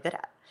we were really good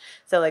at.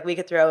 So, like, we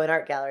could throw an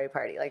art gallery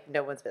party like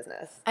no one's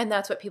business. And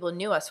that's what people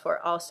knew us for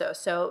also.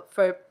 So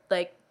for,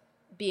 like,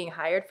 being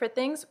hired for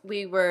things,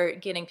 we were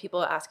getting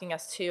people asking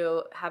us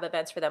to have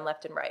events for them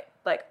left and right,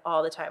 like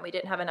all the time. We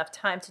didn't have enough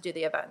time to do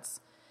the events.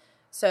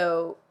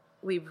 So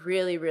we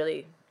really,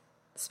 really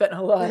spent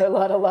a lot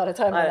of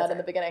time on that in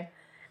the beginning.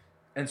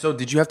 And so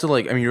did you have to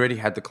you already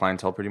had the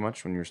clientele pretty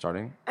much when you were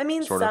starting? I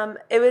mean,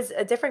 it was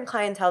a different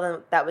clientele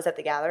than that was at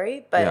the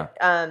gallery, but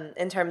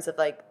in terms of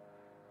it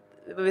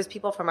was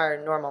people from our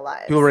normal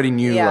lives. People already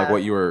knew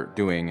what you were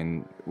doing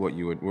and what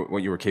you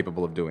were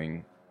capable of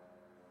doing.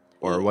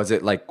 Or was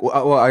it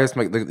well, I guess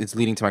it's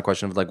leading to my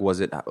question of was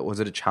it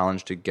a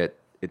challenge to get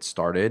it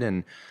started?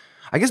 And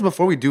I guess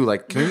before we do,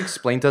 can you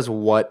explain to us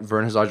what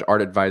Vernissage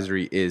Art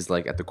Advisory is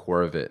at the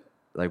core of it?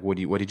 What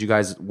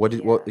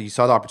you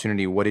saw the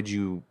opportunity, what did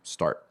you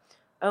start?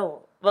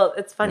 Oh, well,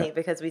 it's funny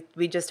because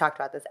we just talked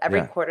about this.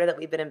 Every quarter that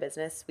we've been in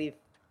business, we've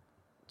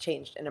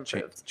changed and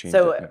improved.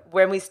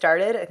 When we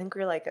started, I think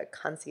we were like a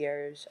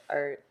concierge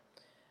art.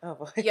 Oh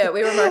boy. Yeah,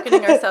 we were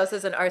marketing ourselves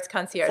as an arts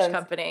concierge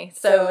company.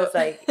 So it's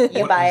like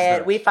you buy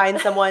it, we find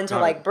someone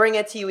to bring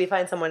it to you, we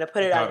find someone to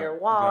put it on your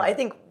wall. I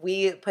think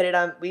we put it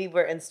on, we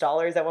were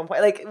installers at one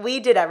point. We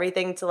did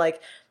everything to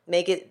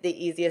make it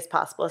the easiest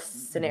possible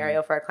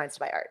scenario for our clients to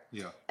buy art.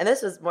 Yeah. And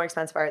this was more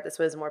expensive art. This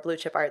was more blue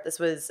chip art. This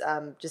was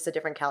just a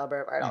different caliber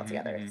of art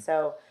altogether. Mm-hmm.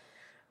 So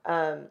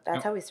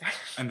that's how we started.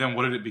 And then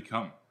what did it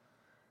become?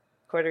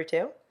 Quarter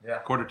two? Yeah.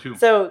 Quarter two.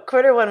 So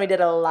quarter one, we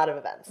did a lot of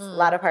events, a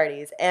lot of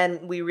parties.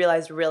 And we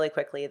realized really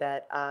quickly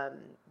that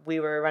we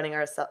were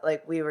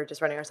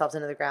just running ourselves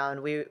into the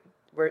ground. We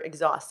were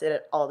exhausted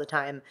all the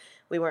time.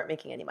 We weren't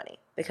making any money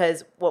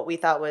because what we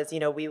thought was,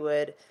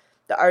 the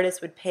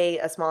artist would pay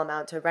a small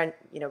amount to rent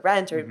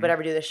or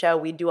whatever, do the show.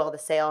 We'd do all the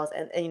sales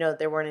and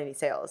there weren't any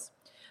sales.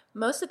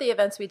 Most of the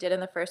events we did in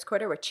the first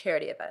quarter were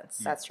charity events.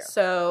 That's true.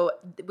 So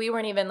we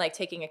weren't even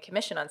taking a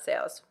commission on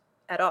sales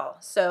at all.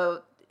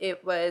 So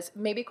it was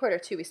maybe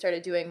Q2, we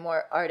started doing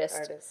more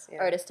artist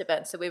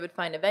events. So we would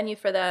find a venue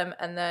for them,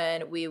 and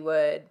then we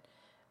would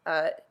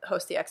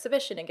host the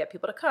exhibition and get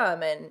people to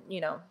come and,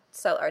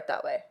 sell art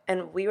that way.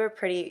 And we were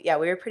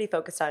pretty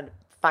focused on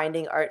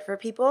finding art for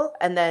people.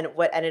 And then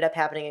what ended up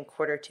happening in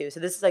Q2, so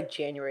this is like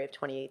January of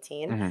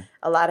 2018,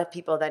 a lot of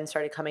people then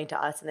started coming to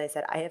us and they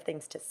said, I have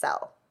things to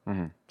sell.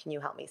 Can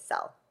you help me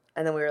sell?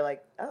 And then we were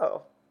like,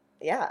 oh,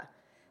 yeah.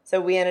 So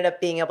we ended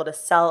up being able to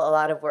sell a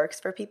lot of works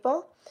for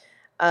people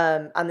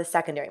on the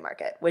secondary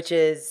market, which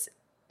is,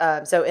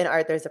 so in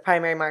art, there's a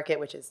primary market,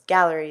 which is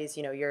galleries.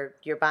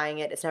 You're buying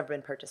it. It's never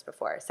been purchased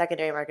before.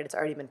 Secondary market, it's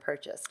already been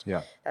purchased.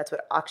 Yeah. That's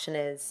what auction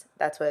is.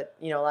 That's what,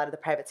 a lot of the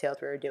private sales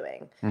we were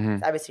doing. So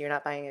obviously, you're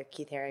not buying a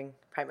Keith Haring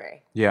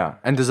primary. Yeah.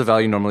 And does the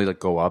value normally like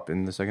go up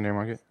in the secondary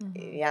market?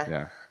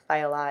 Yeah. By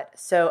a lot.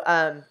 So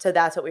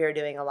that's what we were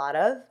doing a lot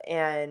of.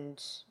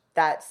 And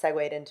that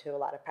segued into a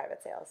lot of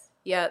private sales.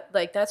 Yeah,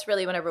 like that's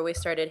really whenever we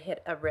started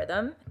hit a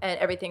rhythm and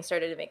everything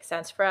started to make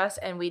sense for us,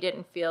 and we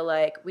didn't feel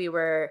like we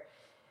were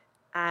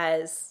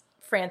as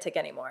frantic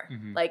anymore.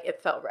 Like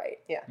it felt right.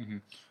 Yeah.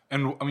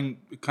 And I mean,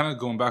 kind of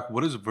going back,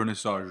 what does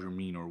vernissage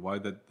mean, or why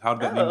that? How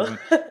did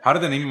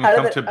that name even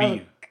come to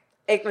be?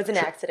 It was an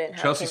accident.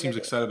 Chelsea seems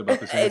excited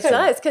about this. It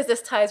does, because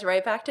this ties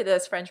right back to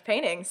those French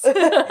paintings.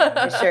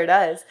 It sure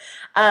does.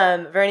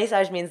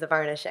 Vernissage means the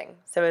varnishing.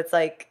 So it's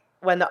like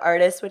when the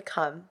artist would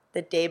come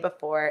the day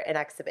before an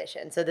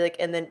exhibition. So like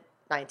in the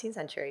 19th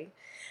century,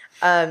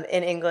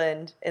 in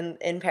England,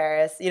 in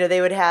Paris,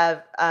 they would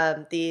have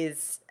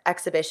these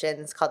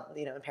exhibitions called,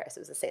 in Paris it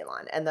was a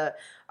salon, and the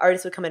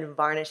artists would come in and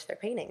varnish their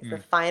paintings, the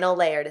final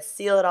layer, to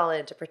seal it all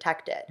in, to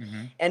protect it.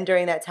 And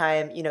during that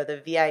time,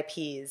 the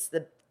VIPs,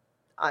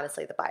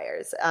 honestly the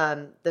buyers,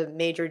 the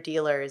major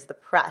dealers, the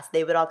press,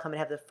 they would all come and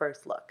have the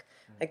first look,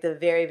 like the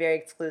very, very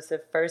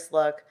exclusive first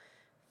look,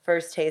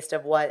 first taste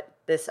of what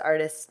this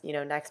artist's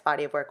next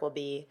body of work will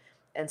be.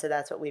 And so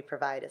that's what we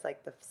provide, is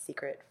like the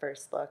secret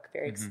first look,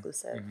 very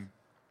exclusive.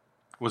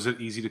 Was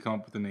it easy to come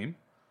up with the name?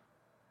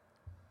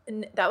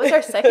 That was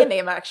our second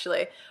name,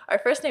 actually. Our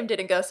first name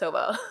didn't go so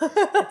well.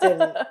 It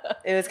didn't.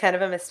 It was kind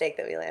of a mistake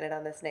that we landed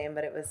on this name,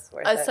 but it was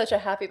worth it. Such a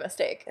happy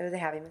mistake. It was a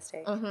happy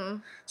mistake.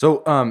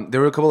 So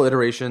there were a couple of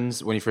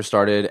iterations when you first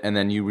started, and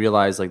then you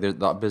realized like the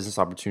business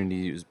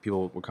opportunities,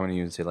 people were coming to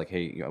you and say like,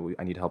 hey,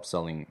 I need help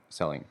selling.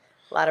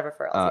 A lot of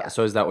referrals, yeah.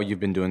 So is that what you've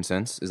been doing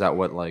since? Is that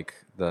what like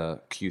the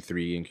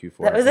Q3 and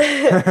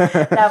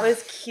Q4? That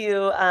was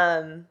Q,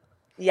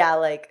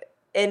 like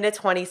into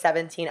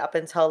 2017 up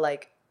until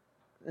like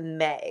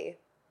May.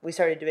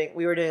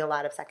 We were doing a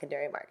lot of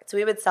secondary markets. So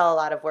we would sell a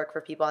lot of work for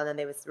people, and then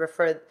they would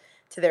refer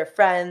to their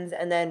friends.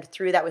 And then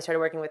through that, we started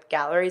working with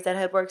galleries that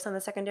had works on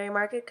the secondary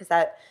market, because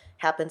that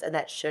happens, and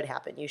that should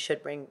happen. You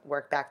should bring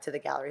work back to the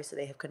gallery so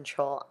they have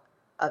control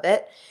of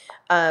it.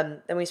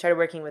 Then we started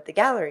working with the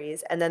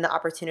galleries, and then the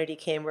opportunity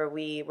came where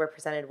we were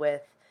presented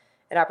with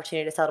an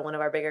opportunity to sell to one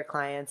of our bigger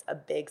clients a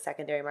big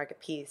secondary market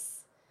piece.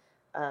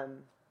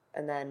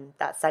 And then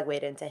that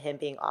segued into him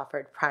being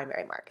offered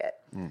primary market.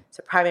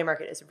 So primary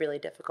market is really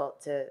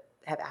difficult to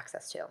have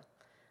access to.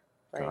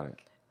 Got it.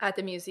 At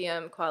the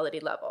museum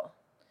quality level.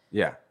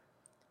 Yeah.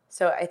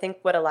 So I think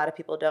what a lot of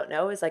people don't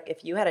know is like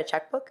if you had a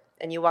checkbook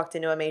and you walked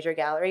into a major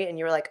gallery and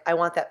you were like, I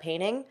want that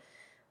painting,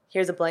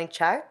 here's a blank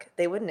check,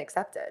 they wouldn't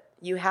accept it.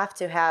 You have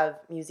to have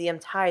museum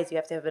ties. You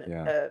have to have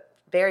a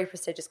very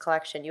prestigious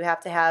collection. You have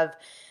to have,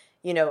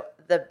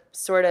 the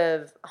sort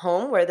of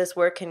home where this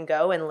work can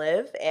go and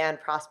live and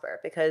prosper,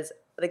 because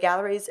the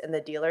galleries and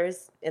the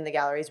dealers in the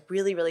galleries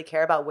really, really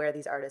care about where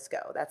these artists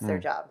go. That's their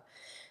job.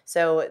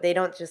 So they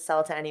don't just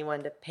sell to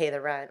anyone to pay the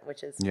rent,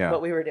 which is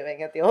what we were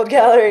doing at the old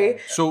gallery.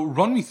 So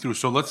run me through.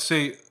 So let's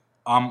say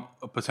I'm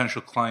a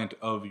potential client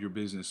of your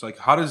business. Like,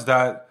 how does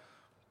that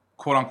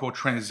quote unquote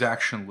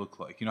transaction look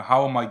like?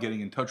 How am I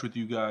getting in touch with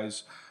you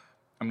guys?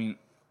 I mean,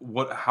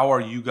 how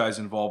are you guys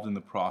involved in the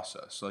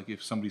process? Like,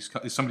 is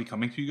somebody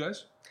coming to you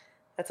guys?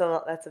 That's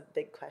a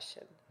big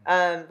question.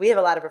 We have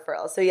a lot of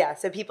referrals.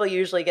 So people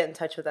usually get in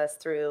touch with us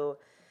through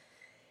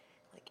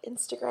like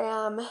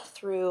Instagram,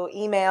 through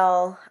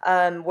email,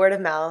 word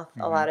of mouth,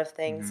 a lot of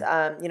things,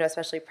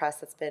 especially press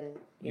that's been,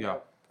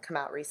 come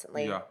out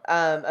recently,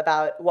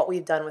 about what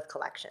we've done with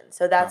collections.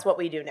 So that's what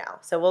we do now.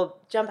 So we'll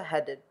jump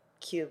ahead to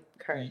Q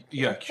current.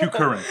 Yeah, Q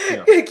current.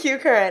 Q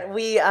current.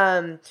 We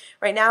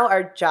right now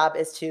our job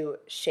is to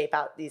shape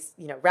out these,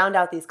 round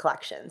out these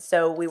collections.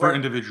 So we work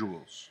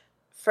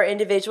for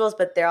individuals,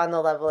 but they're on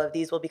the level of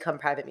these will become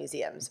private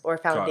museums or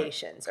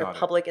foundations or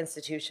public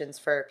institutions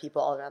for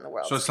people all around the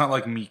world. So it's not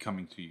like me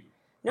coming to you.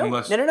 No.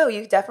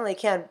 You definitely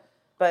can,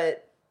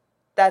 but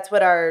that's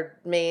what our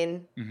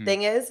main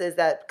thing is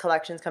that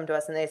collections come to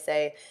us and they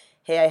say,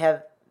 hey, I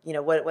have,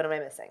 what am I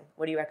missing?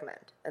 What do you recommend?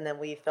 And then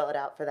we fill it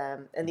out for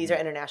them. And these are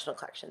international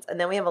collections. And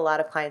then we have a lot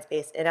of clients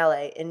based in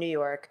LA, in New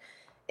York,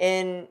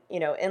 in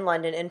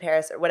London, in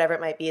Paris, or whatever it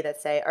might be, that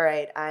say, all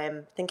right,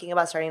 I'm thinking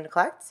about starting to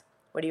collect.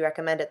 What do you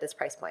recommend at this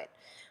price point?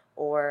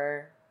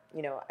 Or,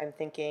 I'm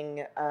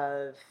thinking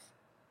of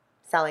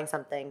selling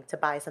something to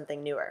buy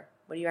something newer.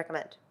 What do you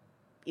recommend?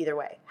 Either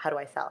way, how do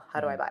I sell?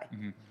 How do I buy?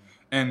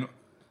 And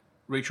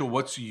Rachel,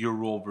 what's your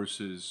role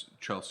versus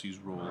Chelsea's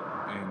role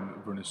in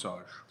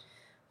Vernissage?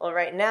 Well,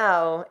 right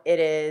now it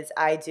is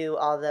I do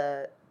all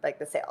the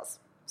sales.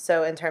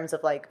 So in terms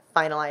of like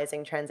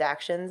finalizing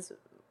transactions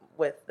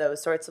with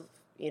those sorts of,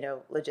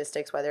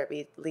 logistics, whether it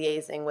be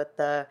liaising with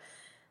the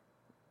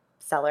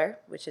seller,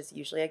 which is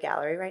usually a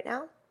gallery right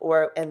now,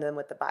 and then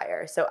with the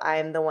buyer. So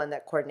I'm the one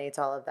that coordinates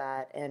all of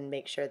that and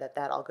makes sure that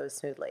all goes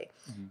smoothly.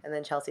 And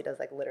then Chelsea does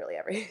like literally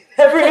every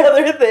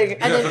other thing.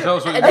 And then, Tell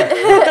us what you do.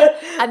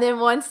 and then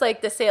once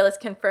like the sale is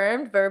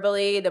confirmed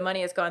verbally, the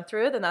money has gone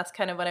through, then that's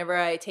kind of whenever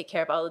I take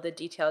care of all of the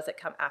details that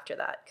come after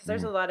that. Because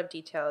there's a lot of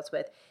details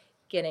with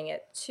getting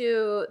it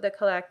to the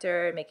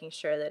collector, making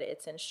sure that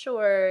it's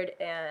insured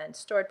and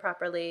stored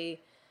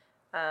properly,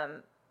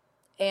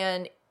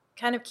 and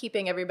kind of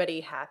keeping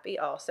everybody happy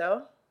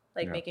also.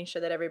 Like making sure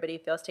that everybody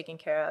feels taken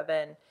care of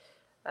and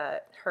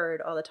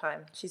heard all the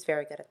time. She's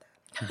very good at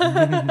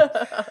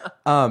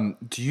that.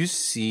 Do you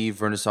see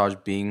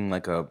Vernissage being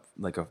like a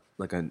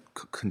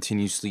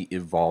continuously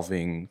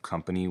evolving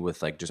company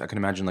with like just I can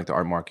imagine like the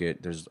art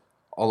market. There's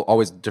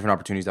always different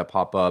opportunities that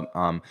pop up,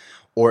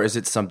 or is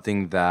it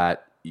something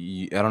that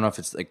I don't know if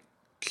it's like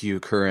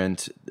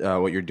current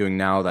what you're doing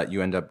now that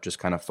you end up just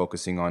kind of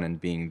focusing on and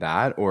being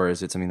that, or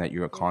is it something that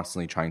you're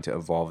constantly trying to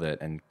evolve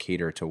it and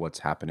cater to what's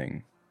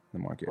happening in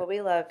the market? Well,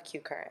 we love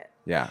Q Current.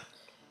 Yeah,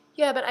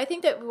 but I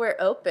think that we're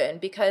open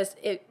because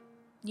a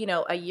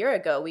year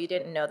ago we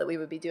didn't know that we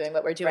would be doing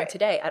what we're doing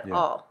today at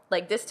all.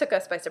 Like this took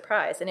us by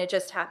surprise and it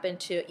just happened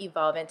to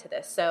evolve into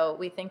this. So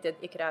we think that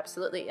it could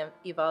absolutely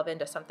evolve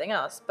into something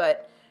else.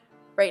 But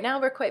right now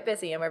we're quite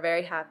busy and we're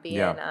very happy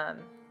and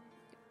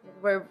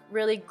we're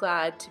really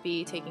glad to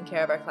be taking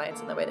care of our clients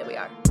in the way that we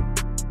are.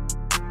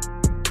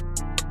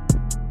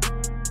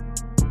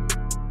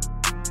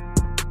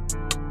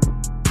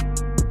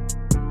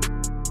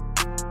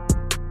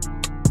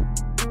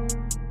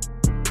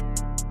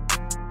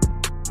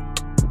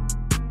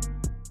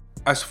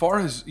 As far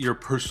as your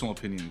personal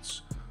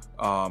opinions,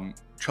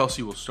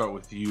 Chelsea, will start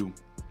with you.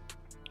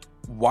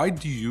 Why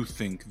do you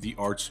think the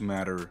arts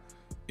matter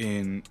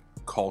in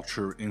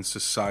culture, in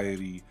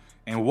society,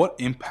 and what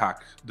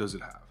impact does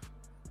it have?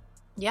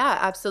 Yeah,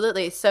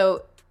 absolutely.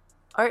 So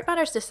art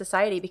matters to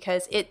society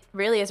because it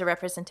really is a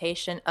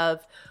representation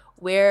of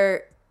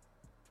where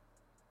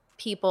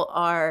people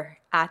are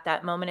at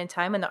that moment in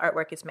time when the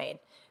artwork is made.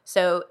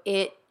 So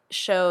it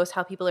shows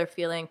how people are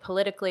feeling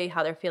politically,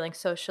 how they're feeling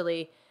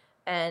socially,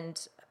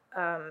 and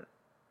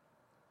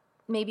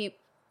maybe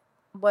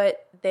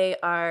what they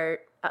are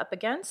up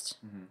against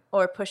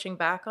or pushing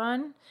back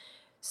on.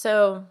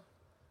 So,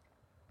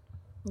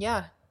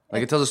 yeah.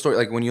 Like it tells a story.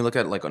 Like when you look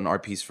at like an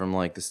art piece from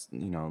like this,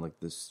 like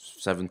this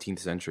 17th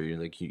century,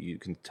 like you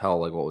can tell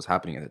like what was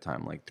happening at the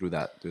time, like through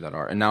that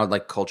art. And now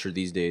like culture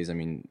these days, I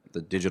mean,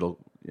 the digital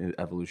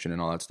evolution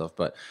and all that stuff.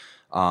 But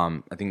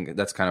I think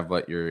that's kind of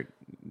what you're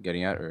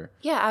getting at, or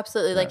yeah,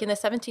 absolutely. Like in the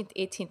 17th,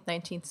 18th,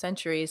 19th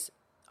centuries,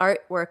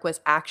 artwork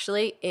was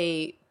actually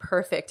a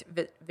perfect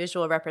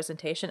visual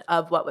representation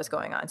of what was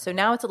going on. So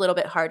now it's a little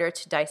bit harder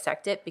to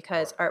dissect it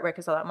because artwork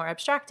is a lot more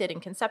abstracted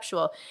and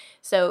conceptual.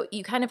 So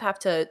you kind of have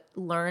to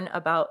learn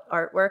about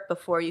artwork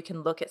before you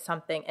can look at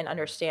something and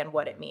understand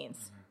what it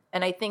means.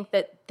 And I think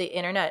that the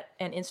internet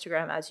and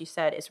Instagram, as you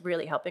said, is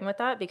really helping with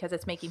that because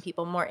it's making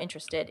people more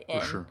interested in.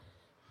 For sure.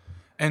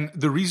 And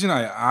the reason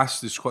I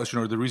asked this question,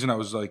 or the reason I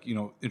was like,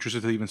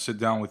 interested to even sit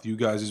down with you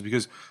guys, is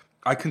because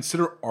I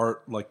consider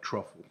art like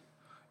truffle.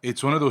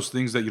 It's one of those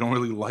things that you don't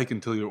really like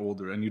until you're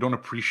older, and you don't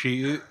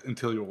appreciate it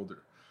until you're older.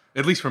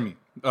 At least for me.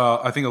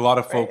 I think a lot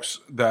of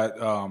folks that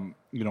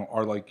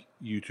are like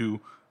you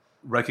two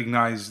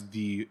recognize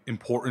the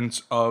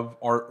importance of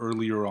art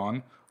earlier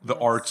on, the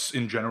arts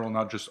in general,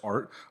 not just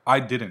art. I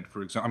didn't,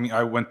 for example. I mean,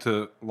 I went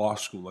to law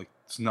school. Like,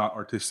 it's not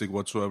artistic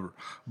whatsoever.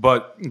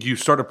 But you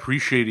start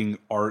appreciating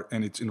art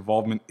and its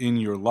involvement in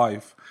your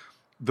life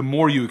the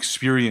more you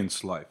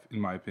experience life, in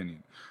my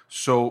opinion.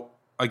 So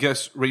I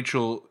guess,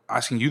 Rachel,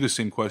 asking you the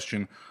same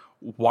question,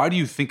 why do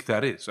you think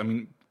that is? I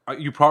mean,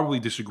 you probably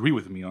disagree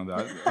with me on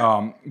that.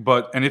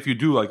 And if you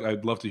do, like,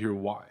 I'd love to hear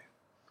why.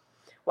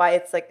 Why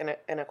it's like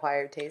an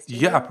acquired taste?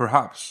 Yeah,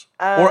 perhaps.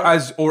 Or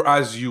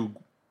as you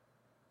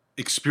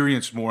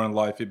experience more in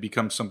life, it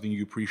becomes something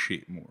you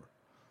appreciate more.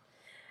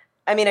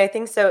 I mean, I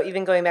think so.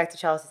 Even going back to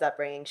Chelsea's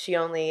upbringing, she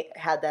only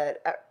had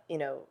that,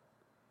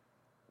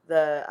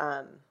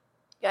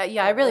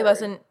 I really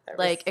wasn't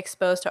like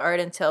exposed to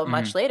art until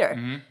much later.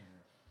 Mm-hmm.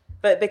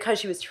 But because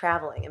she was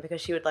traveling and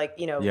because she would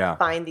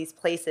find these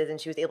places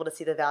and she was able to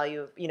see the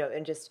value of,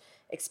 and just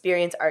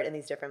experience art in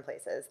these different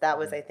places. That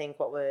was, I think,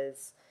 what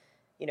was,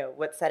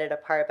 what set it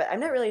apart. But I'm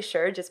not really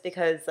sure, just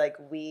because like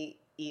we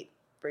eat,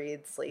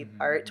 breathe, sleep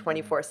art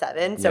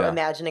 24/7. So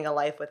imagining a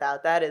life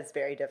without that is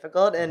very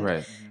difficult.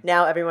 And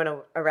now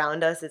everyone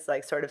around us is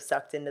like sort of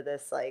sucked into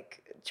this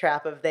like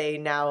trap of they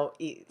now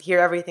hear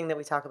everything that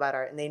we talk about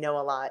art and they know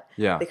a lot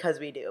because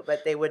we do,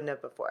 but they wouldn't have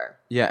before.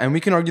 Yeah, and we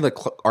can argue like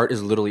art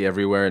is literally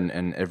everywhere,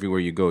 and everywhere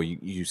you go,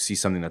 you see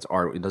something that's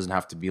art. It doesn't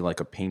have to be like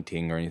a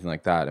painting or anything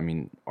like that. I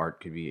mean, art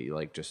could be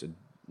like just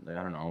I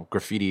don't know,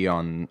 graffiti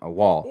on a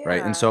wall,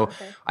 right? And Yeah, so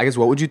okay. I guess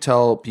what would you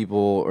tell people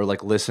or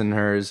like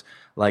listeners,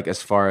 like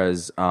as far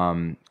as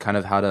kind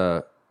of how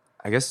to,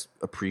 I guess,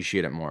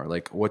 appreciate it more?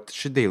 Like what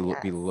should they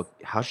Yes.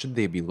 how should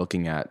they be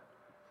looking at,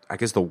 I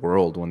guess, the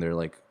world when they're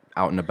like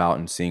out and about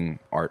and seeing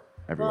art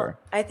everywhere?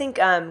 Well, I think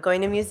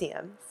going to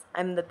museums.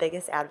 I'm the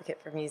biggest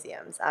advocate for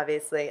museums,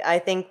 obviously. I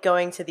think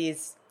going to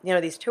these,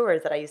 these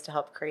tours that I used to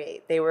help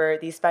create, they were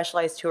these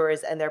specialized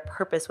tours and their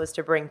purpose was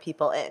to bring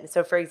people in.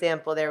 So, for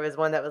example, there was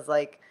one that was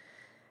like,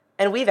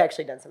 and we've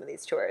actually done some of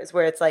these tours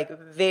where it's like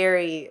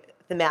very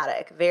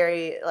thematic,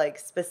 very like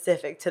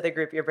specific to the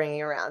group you're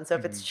bringing around. So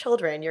if it's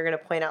children, you're going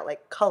to point out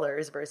like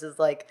colors versus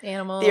like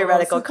Animals.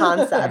 theoretical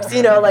concepts,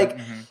 like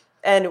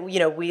and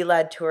we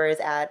led tours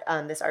at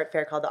this art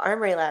fair called the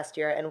Armory last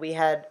year, and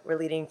we're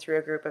leading through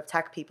a group of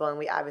tech people, and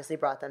we obviously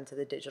brought them to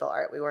the digital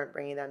art. We weren't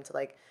bringing them to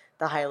like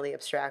the highly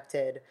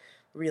abstracted,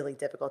 really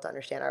difficult to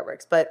understand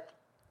artworks. But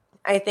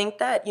I think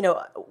that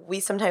we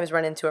sometimes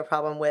run into a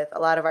problem with a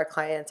lot of our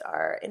clients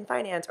are in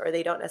finance, or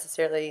they don't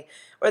necessarily,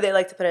 or they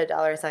like to put a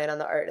dollar sign on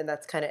the art, and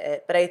that's kind of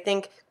it. But I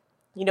think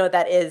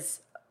that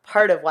is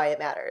part of why it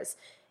matters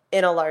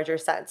in a larger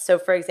sense. So,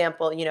 for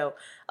example,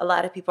 a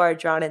lot of people are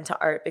drawn into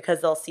art because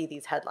they'll see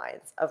these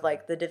headlines of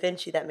like the Da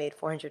Vinci that made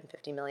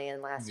 450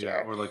 million last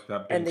year, or like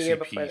that and the year Banksy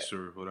before piece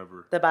or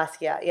whatever. the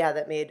Basquiat,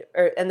 that made,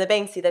 and the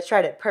Banksy that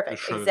shredded, perfect,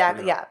 shredded,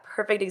 exactly, yeah.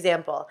 perfect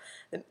example.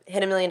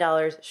 Hit $1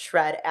 million,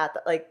 shred at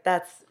the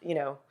that's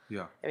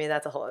Yeah. I mean,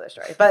 that's a whole other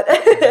story. But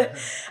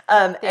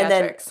and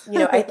then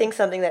Theatrics. I think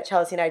something that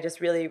Chelsea and I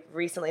just really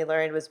recently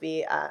learned was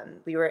we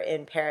were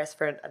in Paris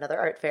for another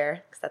art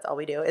fair, because that's all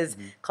we do, is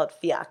called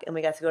FIAC, and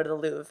we got to go to the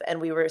Louvre, and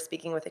we were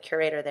speaking with a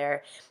curator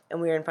there,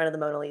 and we were in front of the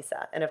Mona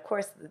Lisa, and of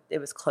course it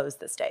was closed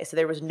this day, so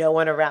there was no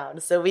one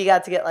around. So we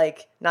got to get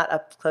like not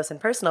up close and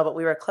personal, but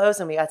we were close,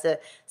 and we got to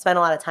spend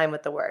a lot of time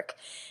with the work.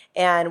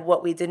 And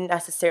what we didn't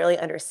necessarily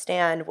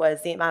understand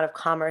was the amount of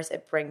commerce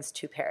it brings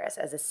to Paris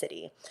as a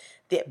city.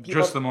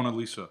 Just the Mona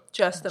Lisa.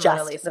 Just the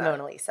Mona Lisa. The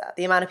Mona Lisa.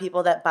 The amount of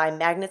people that buy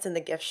magnets in the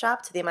gift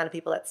shop, to the amount of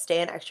people that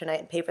stay an extra night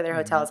and pay for their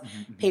hotels,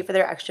 pay for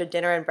their extra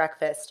dinner and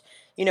breakfast,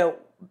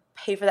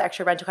 pay for the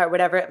extra rental car,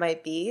 whatever it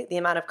might be. The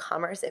amount of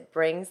commerce it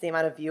brings, the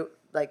amount of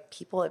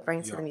people it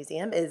brings to the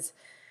museum is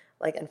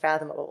like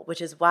unfathomable,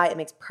 which is why it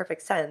makes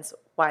perfect sense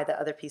why the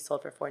other piece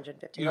sold for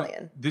 450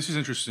 million. This is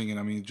interesting, and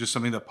I mean, just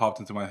something that popped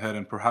into my head,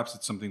 and perhaps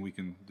it's something we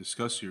can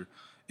discuss here,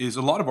 is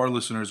a lot of our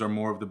listeners are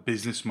more of the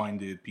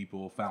business-minded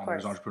people,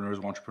 founders,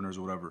 entrepreneurs,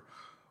 or whatever.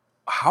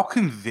 How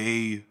can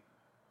they,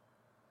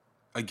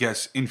 I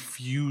guess,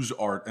 infuse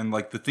art? And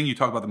like the thing you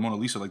talk about, the Mona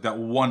Lisa, like that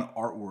one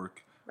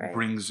artwork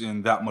brings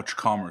in that much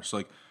commerce.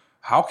 Like,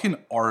 how can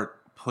art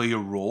play a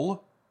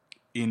role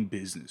in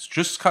business?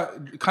 Just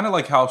kind of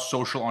like how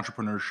social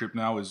entrepreneurship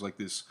now is like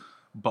this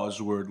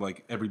buzzword,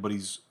 like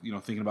everybody's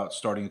thinking about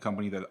starting a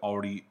company that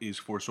already is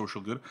for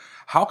social good.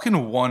 How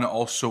can one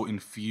also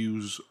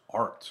infuse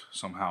art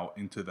somehow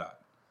into that?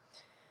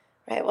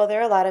 Right. Well, there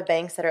are a lot of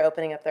banks that are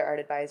opening up their art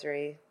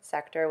advisory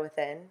sector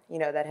within,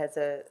 that has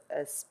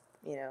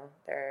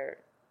they're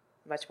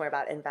much more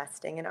about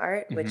investing in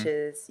art, which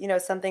is,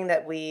 something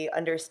that we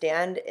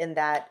understand, in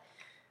that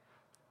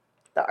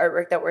the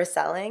artwork that we're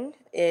selling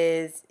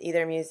is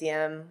either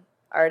museum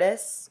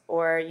artists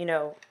or,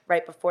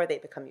 right before they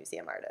become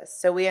museum artists.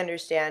 So we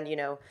understand,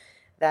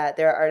 that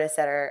there are artists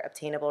that are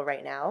obtainable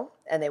right now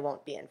and they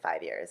won't be in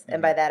 5 years.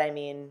 And by that, I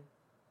mean,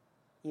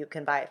 you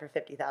can buy it for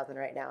 $50,000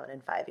 right now, and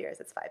in 5 years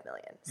it's $5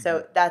 million.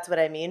 So that's what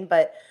I mean.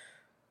 But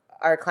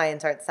our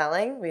clients aren't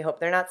selling. We hope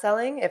they're not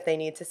selling. If they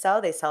need to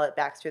sell, they sell it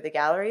back through the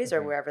galleries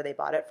or wherever they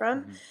bought it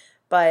from.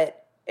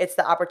 But it's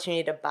the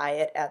opportunity to buy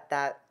it at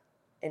that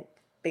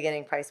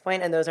beginning price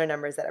point, and those are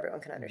numbers that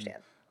everyone can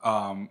understand.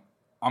 I'm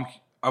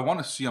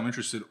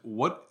interested.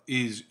 What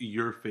is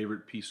your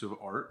favorite piece of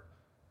art,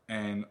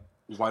 and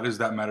why does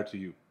that matter to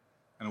you?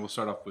 And we'll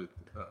start off with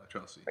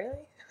Chelsea. Really?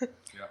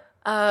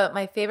 Yeah.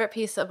 My favorite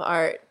piece of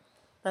art.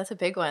 That's a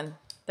big one.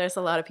 There's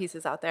a lot of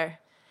pieces out there.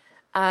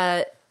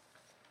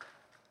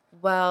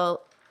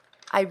 Well,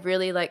 I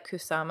really like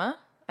Kusama.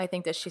 I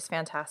think that she's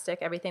fantastic.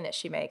 Everything that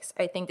she makes.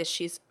 I think that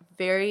she's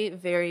very,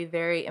 very,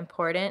 very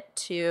important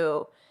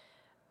to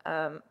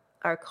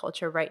our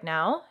culture right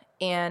now.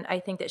 And I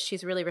think that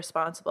she's really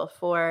responsible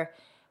for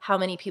how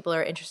many people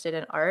are interested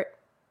in art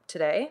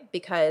today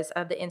because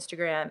of the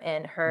Instagram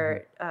and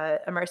her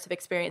immersive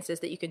experiences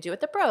that you can do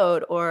at the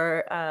Broad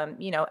or,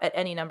 at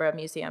any number of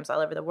museums all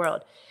over the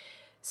world.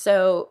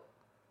 So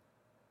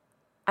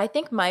I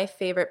think my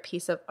favorite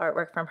piece of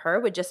artwork from her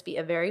would just be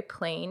a very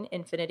plain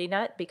infinity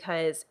nut,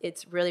 because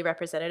it's really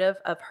representative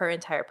of her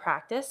entire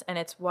practice, and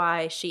it's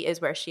why she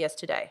is where she is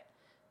today.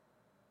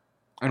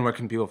 And where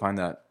can people find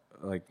that?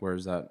 Like, where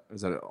is that?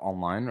 Is that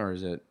online, or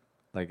is it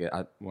like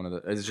at one of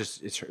the?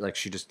 It's like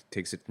she just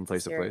takes it from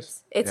place to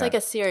place. It's like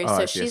a series. Oh,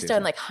 so I she's see.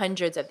 done like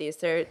hundreds of these.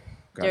 They're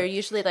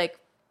usually like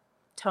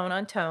tone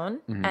on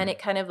tone, and it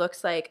kind of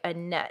looks like a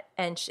net,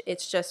 and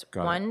it's just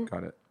one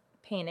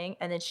painting,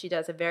 and then she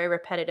does a very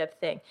repetitive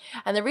thing.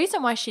 And the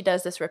reason why she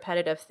does this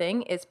repetitive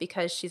thing is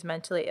because she's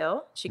mentally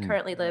ill. She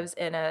currently lives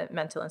in a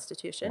mental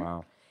institution.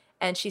 Wow.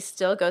 And she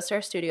still goes to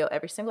her studio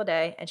every single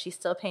day, and she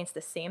still paints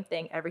the same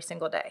thing every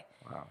single day.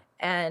 Wow.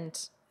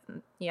 And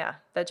yeah,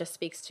 that just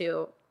speaks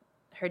to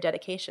her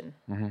dedication.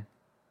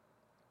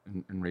 Mm-hmm.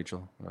 And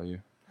Rachel, what about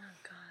you? Oh,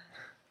 God.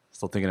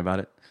 Still thinking about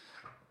it?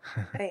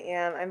 I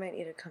am. I might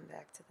need to come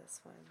back to this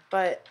one.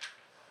 But,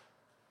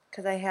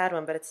 because I had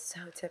one, but it's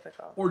so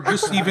typical. Or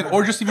just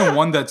even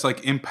one that's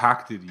like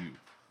impacted you.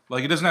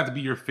 Like, it doesn't have to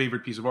be your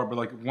favorite piece of art, but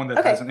like one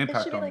that has an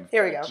impact on you.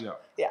 Here we go. Yeah.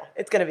 Yeah,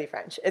 it's going to be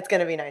French. It's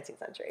going to be 19th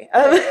century.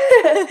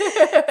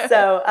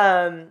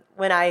 So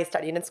when I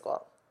studied in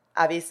school,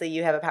 obviously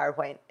you have a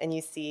PowerPoint and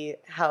you see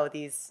how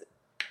these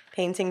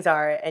paintings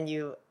are, and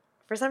you,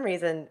 for some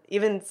reason,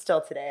 even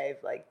still today,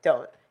 I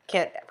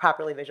can't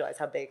properly visualize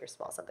how big or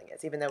small something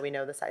is, even though we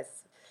know the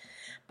sizes.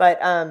 But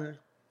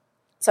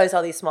so I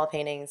saw these small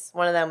paintings.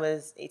 One of them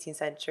was 18th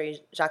century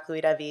Jacques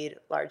Louis David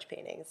large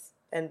paintings.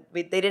 And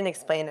they didn't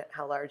explain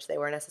how large they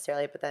were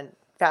necessarily, but then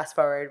fast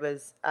forward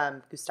was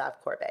Gustave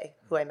Courbet,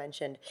 who I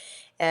mentioned.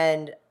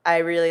 And I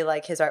really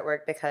like his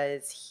artwork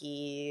because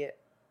he,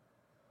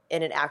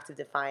 in an act of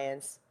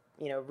defiance,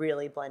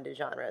 really blended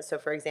genres. So,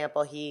 for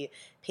example, he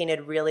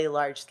painted really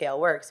large-scale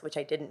works, which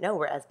I didn't know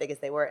were as big as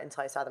they were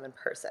until I saw them in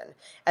person.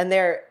 And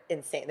they're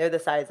insane. They're the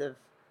size of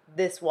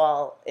this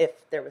wall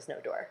if there was no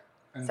door.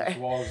 And Sorry.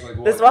 this wall is like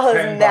what? This wall is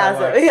 10 by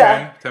massive. like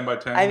Yeah. 10 by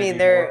 10. I mean, maybe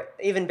they're more.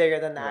 even bigger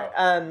than that.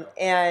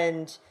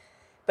 Yeah.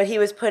 But he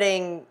was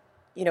putting,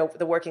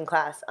 the working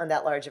class on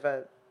that large of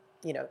a,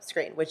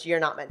 screen, which you're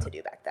not meant to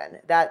do back then.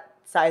 That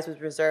size was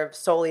reserved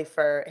solely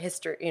for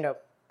history,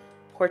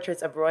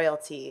 portraits of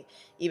royalty,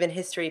 even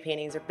history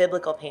paintings or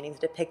biblical paintings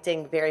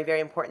depicting very,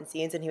 very important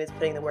scenes. And he was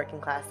putting the working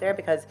class there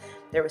because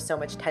there was so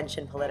much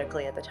tension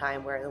politically at the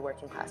time where the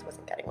working class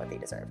wasn't getting what they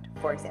deserved,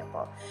 for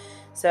example.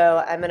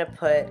 So I'm going to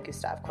put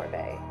Gustave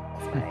Courbet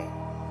as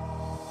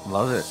my...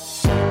 Love it.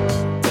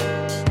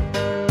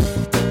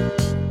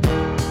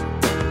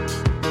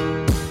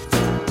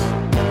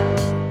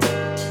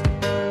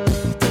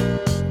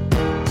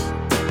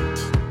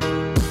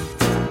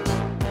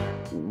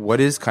 What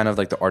is kind of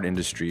like the art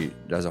industry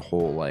as a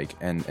whole like,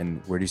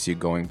 and where do you see it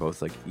going,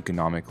 both like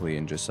economically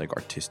and just like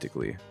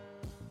artistically?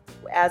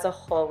 As a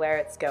whole, where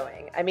it's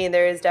going. I mean,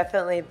 there has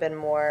definitely been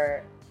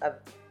more of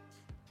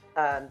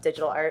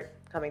digital art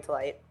coming to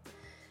light,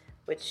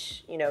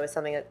 which, is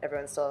something that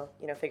everyone's still,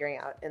 figuring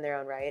out in their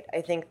own right. I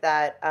think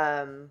that,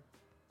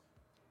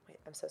 wait,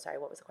 I'm so sorry.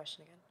 What was the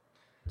question again?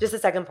 Just the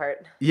second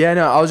part. Yeah,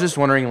 no, I was just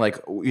wondering, like,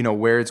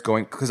 where it's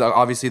going, because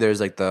obviously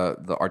there's like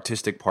the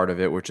artistic part of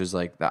it, which is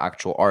like the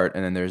actual art,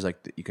 and then there's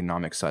like the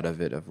economic side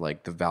of it, of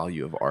like the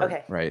value of art,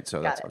 okay. right?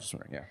 So Got I it. was just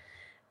wondering,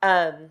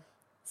 yeah.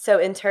 So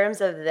in terms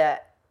of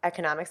the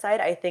economic side,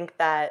 I think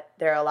that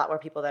there are a lot more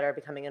people that are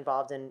becoming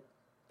involved in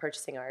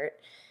purchasing art.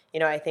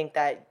 I think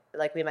that,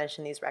 like we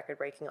mentioned, these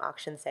record-breaking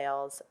auction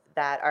sales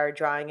that are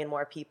drawing in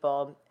more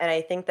people. And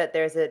I think that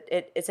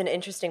it's an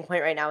interesting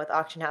point right now with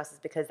auction houses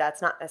because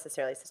that's not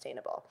necessarily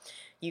sustainable.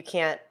 You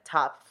can't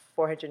top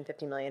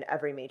 450 million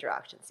every major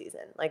auction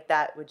season. Like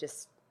that would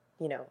just,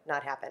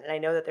 not happen. And I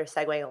know that they're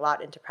segueing a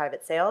lot into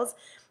private sales.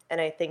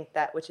 And I think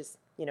that, which is,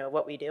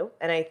 what we do.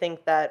 And I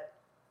think that,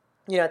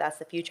 that's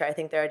the future. I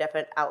think there are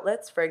definite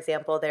outlets. For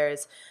example,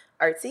 there's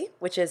Artsy,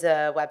 which is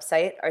a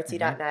website,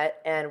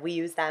 artsy.net, and we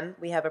use them.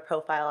 We have a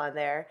profile on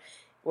there.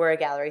 We're a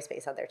gallery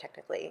space on there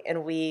technically.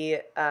 And we,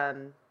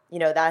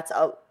 that's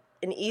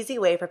an easy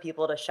way for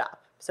people to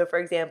shop. So for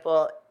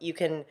example, you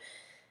can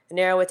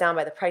narrow it down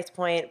by the price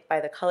point,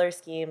 by the color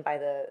scheme, by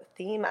the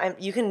theme.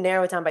 You can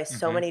narrow it down by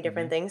so many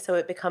different things. So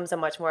it becomes a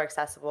much more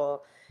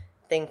accessible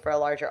thing for a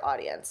larger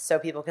audience. So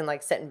people can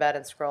like sit in bed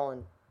and scroll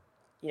and,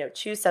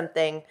 choose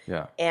something.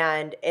 Yeah.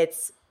 And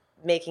it's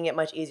making it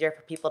much easier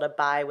for people to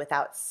buy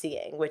without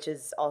seeing, which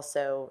is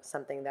also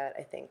something that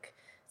I think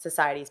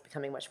society is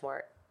becoming much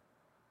more,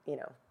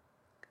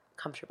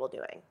 comfortable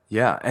doing.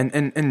 Yeah,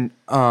 and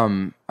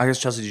I guess,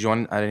 Chelsea, did you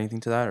want to add anything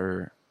to that,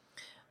 or?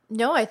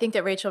 No, I think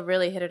that Rachel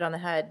really hit it on the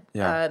head.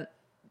 Yeah.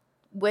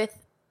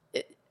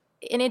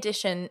 In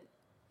addition,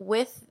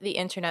 with the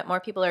internet, more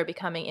people are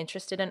becoming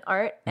interested in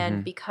art,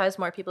 and because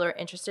more people are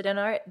interested in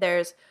art,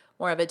 there's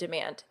more of a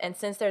demand. And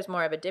since there's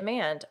more of a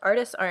demand,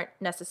 artists aren't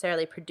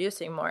necessarily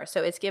producing more.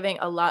 So it's giving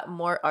a lot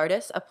more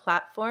artists a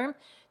platform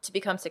to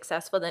become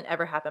successful than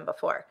ever happened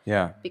before.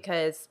 Yeah.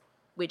 Because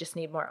we just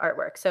need more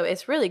artwork. So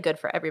it's really good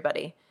for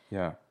everybody.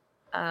 Yeah.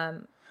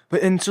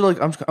 But and so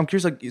like I'm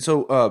curious, like,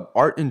 so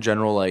art in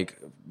general, like,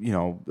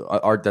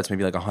 art that's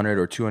maybe like 100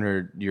 or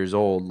 200 years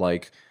old,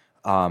 like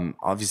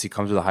obviously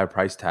comes with a high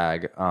price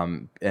tag,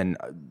 and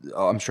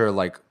I'm sure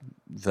like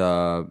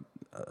the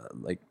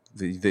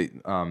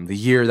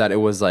year that it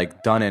was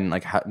like done in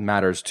like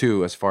matters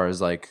too, as far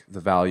as like the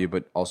value,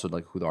 but also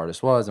like who the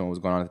artist was and what was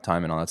going on at the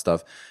time and all that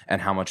stuff,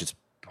 and how much it's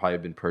probably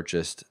been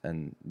purchased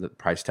and the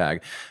price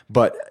tag.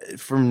 But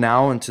from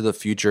now into the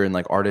future, and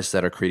like artists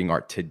that are creating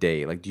art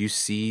today, like, do you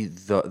see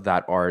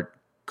that art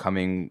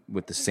coming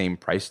with the same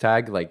price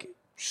tag like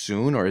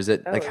soon, or is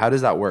it like, how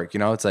does that work?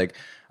 It's like,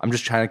 I'm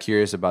just kind of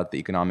curious about the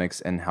economics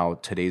and how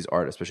today's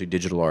art, especially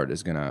digital art,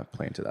 is gonna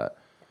play into that.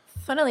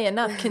 Funnily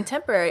enough,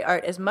 contemporary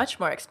art is much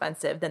more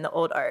expensive than the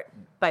old art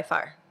by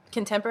far.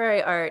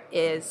 Contemporary art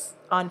is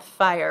on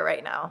fire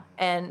right now,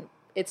 and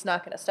it's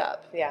not going to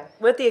stop. Yeah,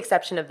 with the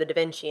exception of the Da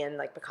Vinci and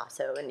like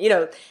Picasso,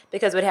 and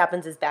because what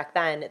happens is back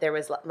then there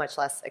was much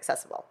less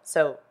accessible.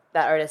 So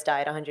that artist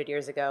died 100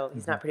 years ago.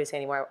 He's not producing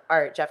any more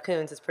art. Jeff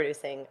Koons is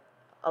producing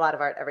a lot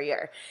of art every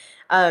year.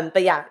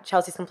 But yeah,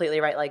 Chelsea's completely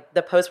right. Like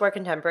the post-war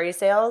contemporary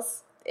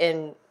sales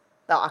in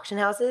the auction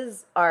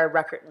houses are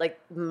record, like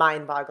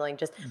mind-boggling.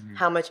 Just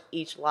how much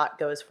each lot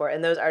goes for,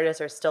 and those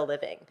artists are still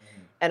living.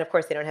 And of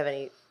course, they don't have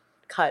any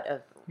cut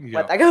of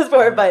what that goes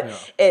for,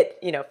 but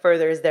it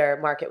furthers their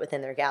market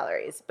within their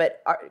galleries.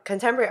 But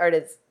contemporary art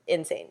is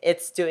insane.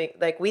 It's doing,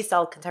 like, we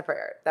sell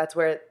contemporary art. That's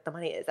where the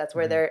money is. That's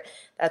where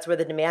that's where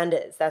the demand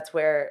is. That's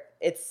where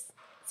it's.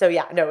 So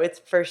yeah, no, it's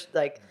first,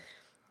 like,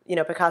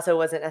 Picasso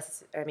wasn't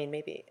necessarily. I mean,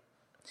 maybe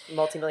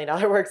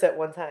multi-million-dollar works at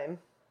one time.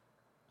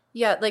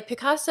 Yeah, like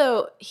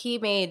Picasso, he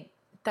made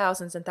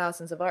thousands and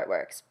thousands of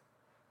artworks,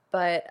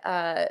 but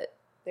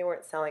they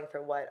weren't selling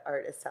for what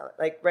art is selling.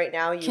 Like right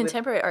now,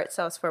 contemporary art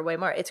sells for way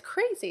more. It's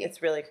crazy.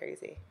 It's really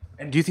crazy.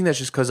 And do you think that's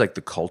just because like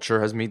the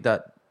culture has made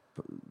that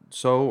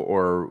so,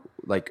 or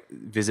like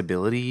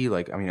visibility?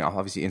 Like, I mean,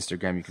 obviously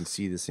Instagram, you can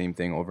see the same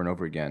thing over and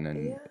over again,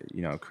 and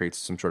it creates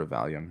some sort of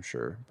value, I'm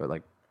sure. But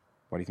like,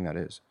 why do you think that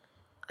is?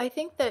 I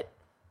think that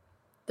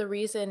the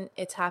reason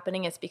it's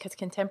happening is because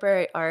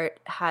contemporary art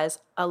has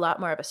a lot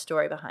more of a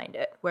story behind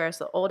it, whereas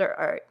the older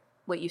art,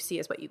 what you see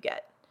is what you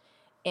get.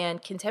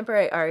 And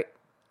contemporary art,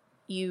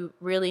 you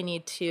really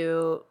need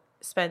to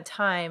spend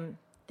time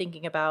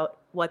thinking about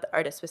what the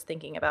artist was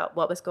thinking about,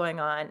 what was going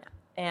on,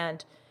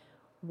 and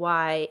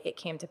why it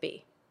came to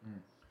be.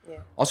 Yeah.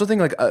 Also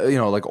think like,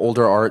 like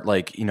older art,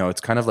 like,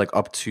 it's kind of like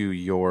up to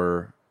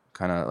your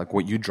kind of like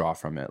what you draw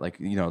from it. Like,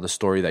 the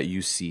story that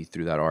you see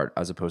through that art,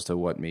 as opposed to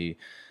what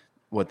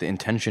the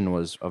intention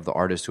was of the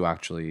artist who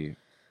actually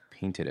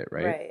painted it,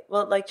 right? Right.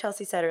 Well, like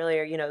Chelsea said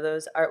earlier,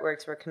 those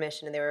artworks were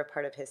commissioned and they were a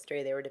part of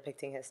history. They were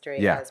depicting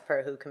history as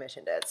per who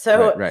commissioned it.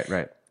 So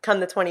right. Come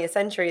the 20th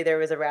century, there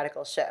was a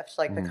radical shift.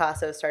 Like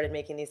Picasso started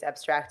making these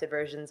abstracted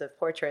versions of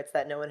portraits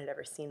that no one had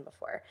ever seen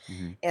before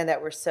and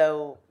that were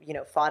so,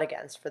 fought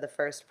against for the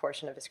first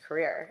portion of his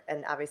career.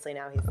 And obviously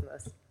now he's the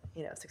most,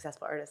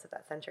 successful artist of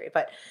that century.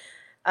 But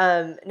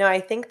no, I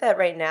think that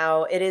right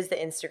now it is the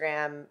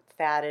Instagram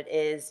fad. It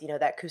is,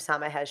 that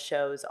Kusama has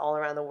shows all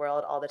around the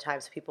world all the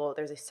time. So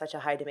there's such a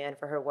high demand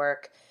for her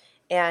work.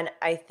 And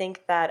I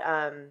think that,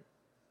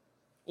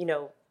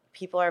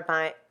 people are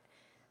buying,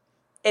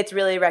 it's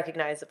really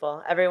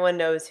recognizable. Everyone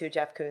knows who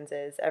Jeff Koons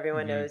is.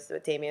 Everyone knows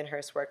what Damien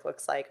Hirst's work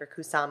looks like, or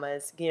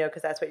Kusama's,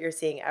 because that's what you're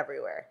seeing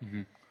everywhere.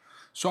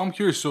 So I'm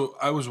curious. So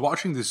I was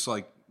watching this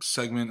like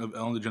segment of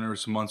Ellen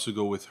DeGeneres months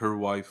ago with her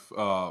wife,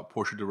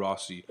 Portia de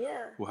Rossi,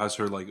 who has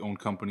her like own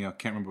company. I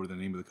can't remember the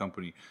name of the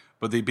company,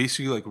 but they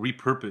basically like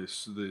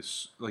repurpose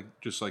this like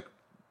just like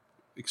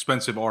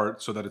expensive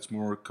art so that it's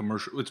more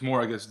commercial. It's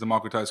more, I guess,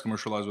 democratized,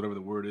 commercialized, whatever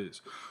the word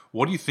is.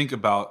 What do you think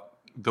about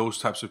those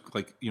types of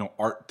like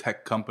art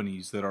tech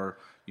companies that are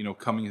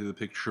coming into the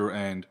picture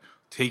and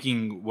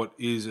taking what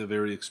is a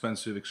very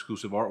expensive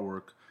exclusive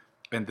artwork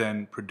and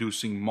then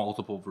producing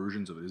multiple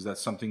versions of it? Is that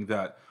something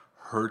that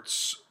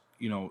hurts,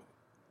 I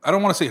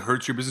don't want to say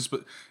hurts your business,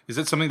 but is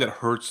that something that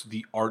hurts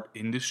the art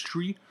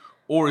industry?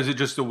 Or is it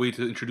just a way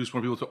to introduce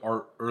more people to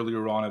art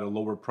earlier on at a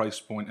lower price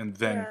point and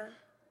then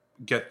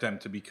get them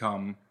to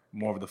become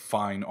more of the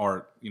fine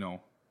art,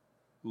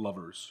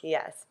 lovers?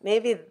 Yes.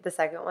 Maybe the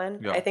second one.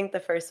 Yeah. I think the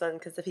first one,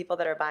 because the people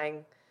that are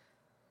buying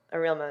a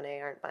real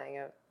Monet aren't buying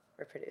a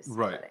reproduced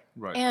Monet.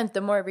 Right. And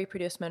the more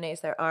reproduced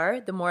Monets there are,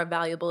 the more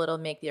valuable it'll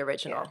make the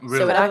original. Yeah. Really?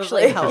 So it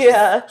actually helps.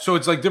 Yeah. So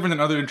it's like different than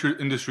other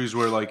industries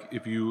where like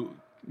if you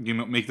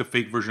make the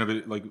fake version of it,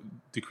 it like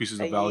decreases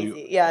the value.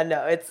 Yeah,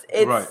 no,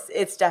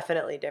 it's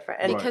definitely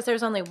different. And Because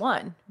there's only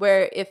one.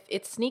 Where if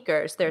it's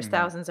sneakers, there's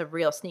thousands of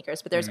real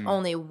sneakers, but there's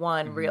only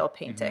one real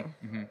painting.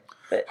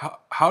 But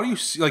How do you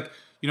see, like,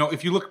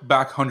 if you look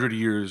back 100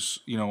 years,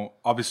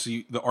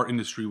 obviously the art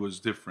industry was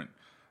different.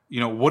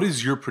 What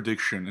is your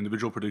prediction,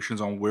 individual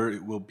predictions on where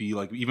it will be,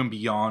 like even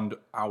beyond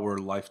our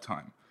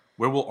lifetime?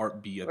 Where will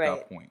art be at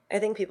that point? I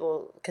think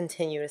people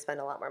continue to spend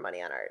a lot more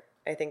money on art.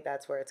 I think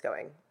that's where it's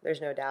going.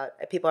 There's no doubt.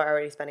 People are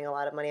already spending a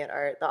lot of money on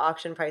art. The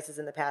auction prices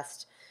in the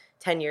past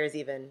 10 years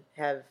even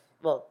have,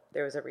 well,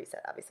 there was a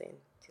reset, obviously, in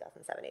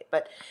 2007-8.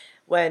 But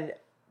when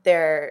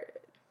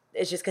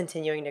it's just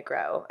continuing to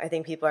grow. I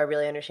think people are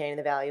really understanding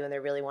the value and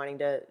they're really wanting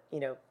to,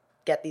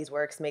 get these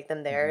works, make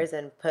them theirs,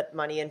 and put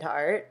money into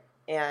art.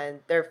 And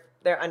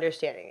they're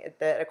understanding it.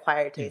 The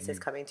acquired taste is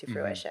coming to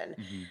fruition.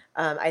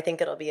 I think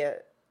it'll be a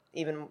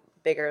even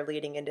bigger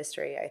leading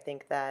industry. I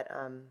think that,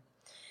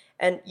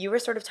 and you were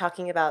sort of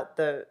talking about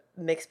the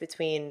mix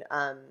between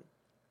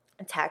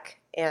tech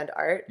and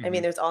art. I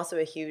mean, there's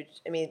also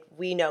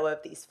we know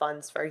of these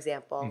funds, for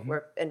example,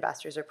 where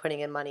investors are putting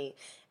in money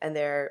and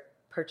they're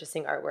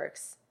purchasing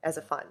artworks as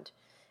a fund.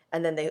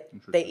 And then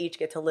they each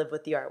get to live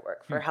with the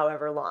artwork for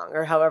however long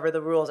or however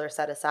the rules are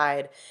set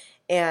aside.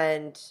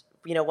 And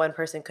one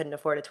person couldn't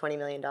afford a $20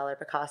 million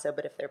Picasso,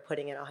 but if they're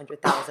putting in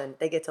 100,000,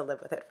 they get to live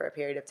with it for a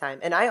period of time.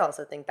 And I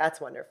also think that's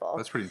wonderful.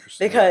 That's pretty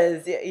interesting.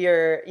 Because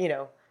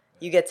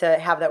you get to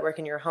have that work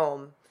in your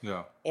home.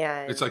 Yeah.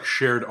 And it's like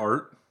shared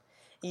art.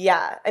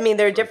 Yeah. I mean,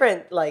 there are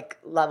different like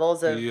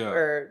levels of,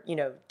 or,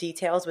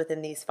 details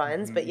within these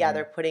funds, but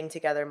they're putting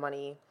together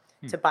money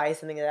to buy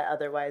something that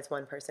otherwise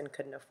one person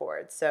couldn't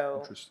afford.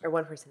 So, or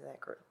one person in that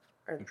group.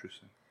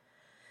 Interesting.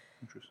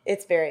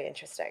 It's very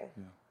interesting.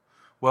 Yeah.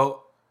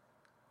 Well,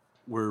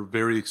 we're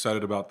very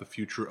excited about the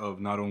future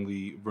of not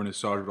only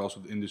vernissage, but also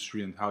the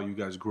industry and how you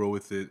guys grow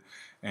with it.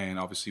 And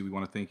obviously, we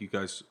want to thank you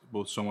guys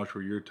both so much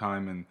for your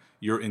time and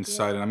your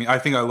insight. And I mean, I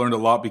think I learned a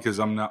lot because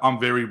I'm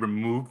very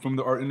removed from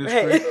the art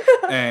industry. Right.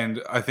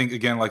 And I think,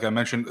 again, like I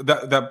mentioned,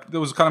 that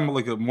was kind of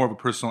like more of a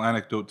personal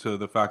anecdote to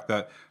the fact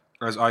that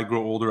as I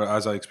grow older,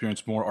 as I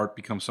experience more, art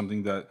becomes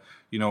something that,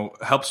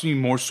 helps me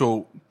more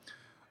so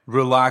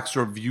relax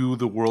or view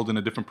the world in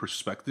a different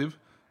perspective.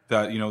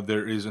 That,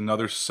 there is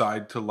another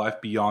side to life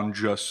beyond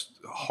just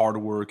hard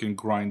work and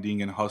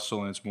grinding and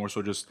hustle. And it's more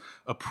so just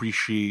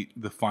appreciate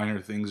the finer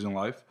things in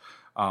life.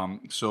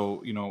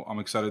 So, I'm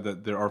excited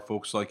that there are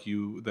folks like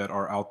you that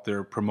are out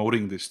there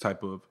promoting this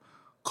type of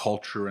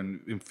culture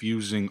and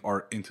infusing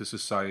art into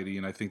society.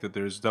 And I think that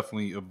there's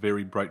definitely a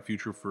very bright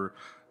future for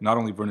not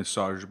only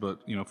vernissage, but,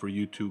 for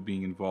you two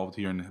being involved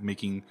here and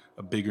making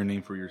a bigger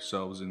name for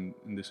yourselves in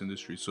this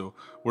industry. So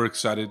we're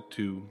excited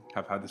to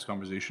have had this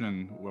conversation,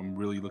 and I'm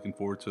really looking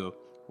forward to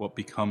what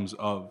becomes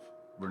of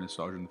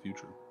vernissage in the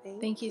future.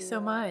 Thank you so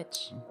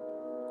much.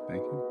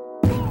 Thank you.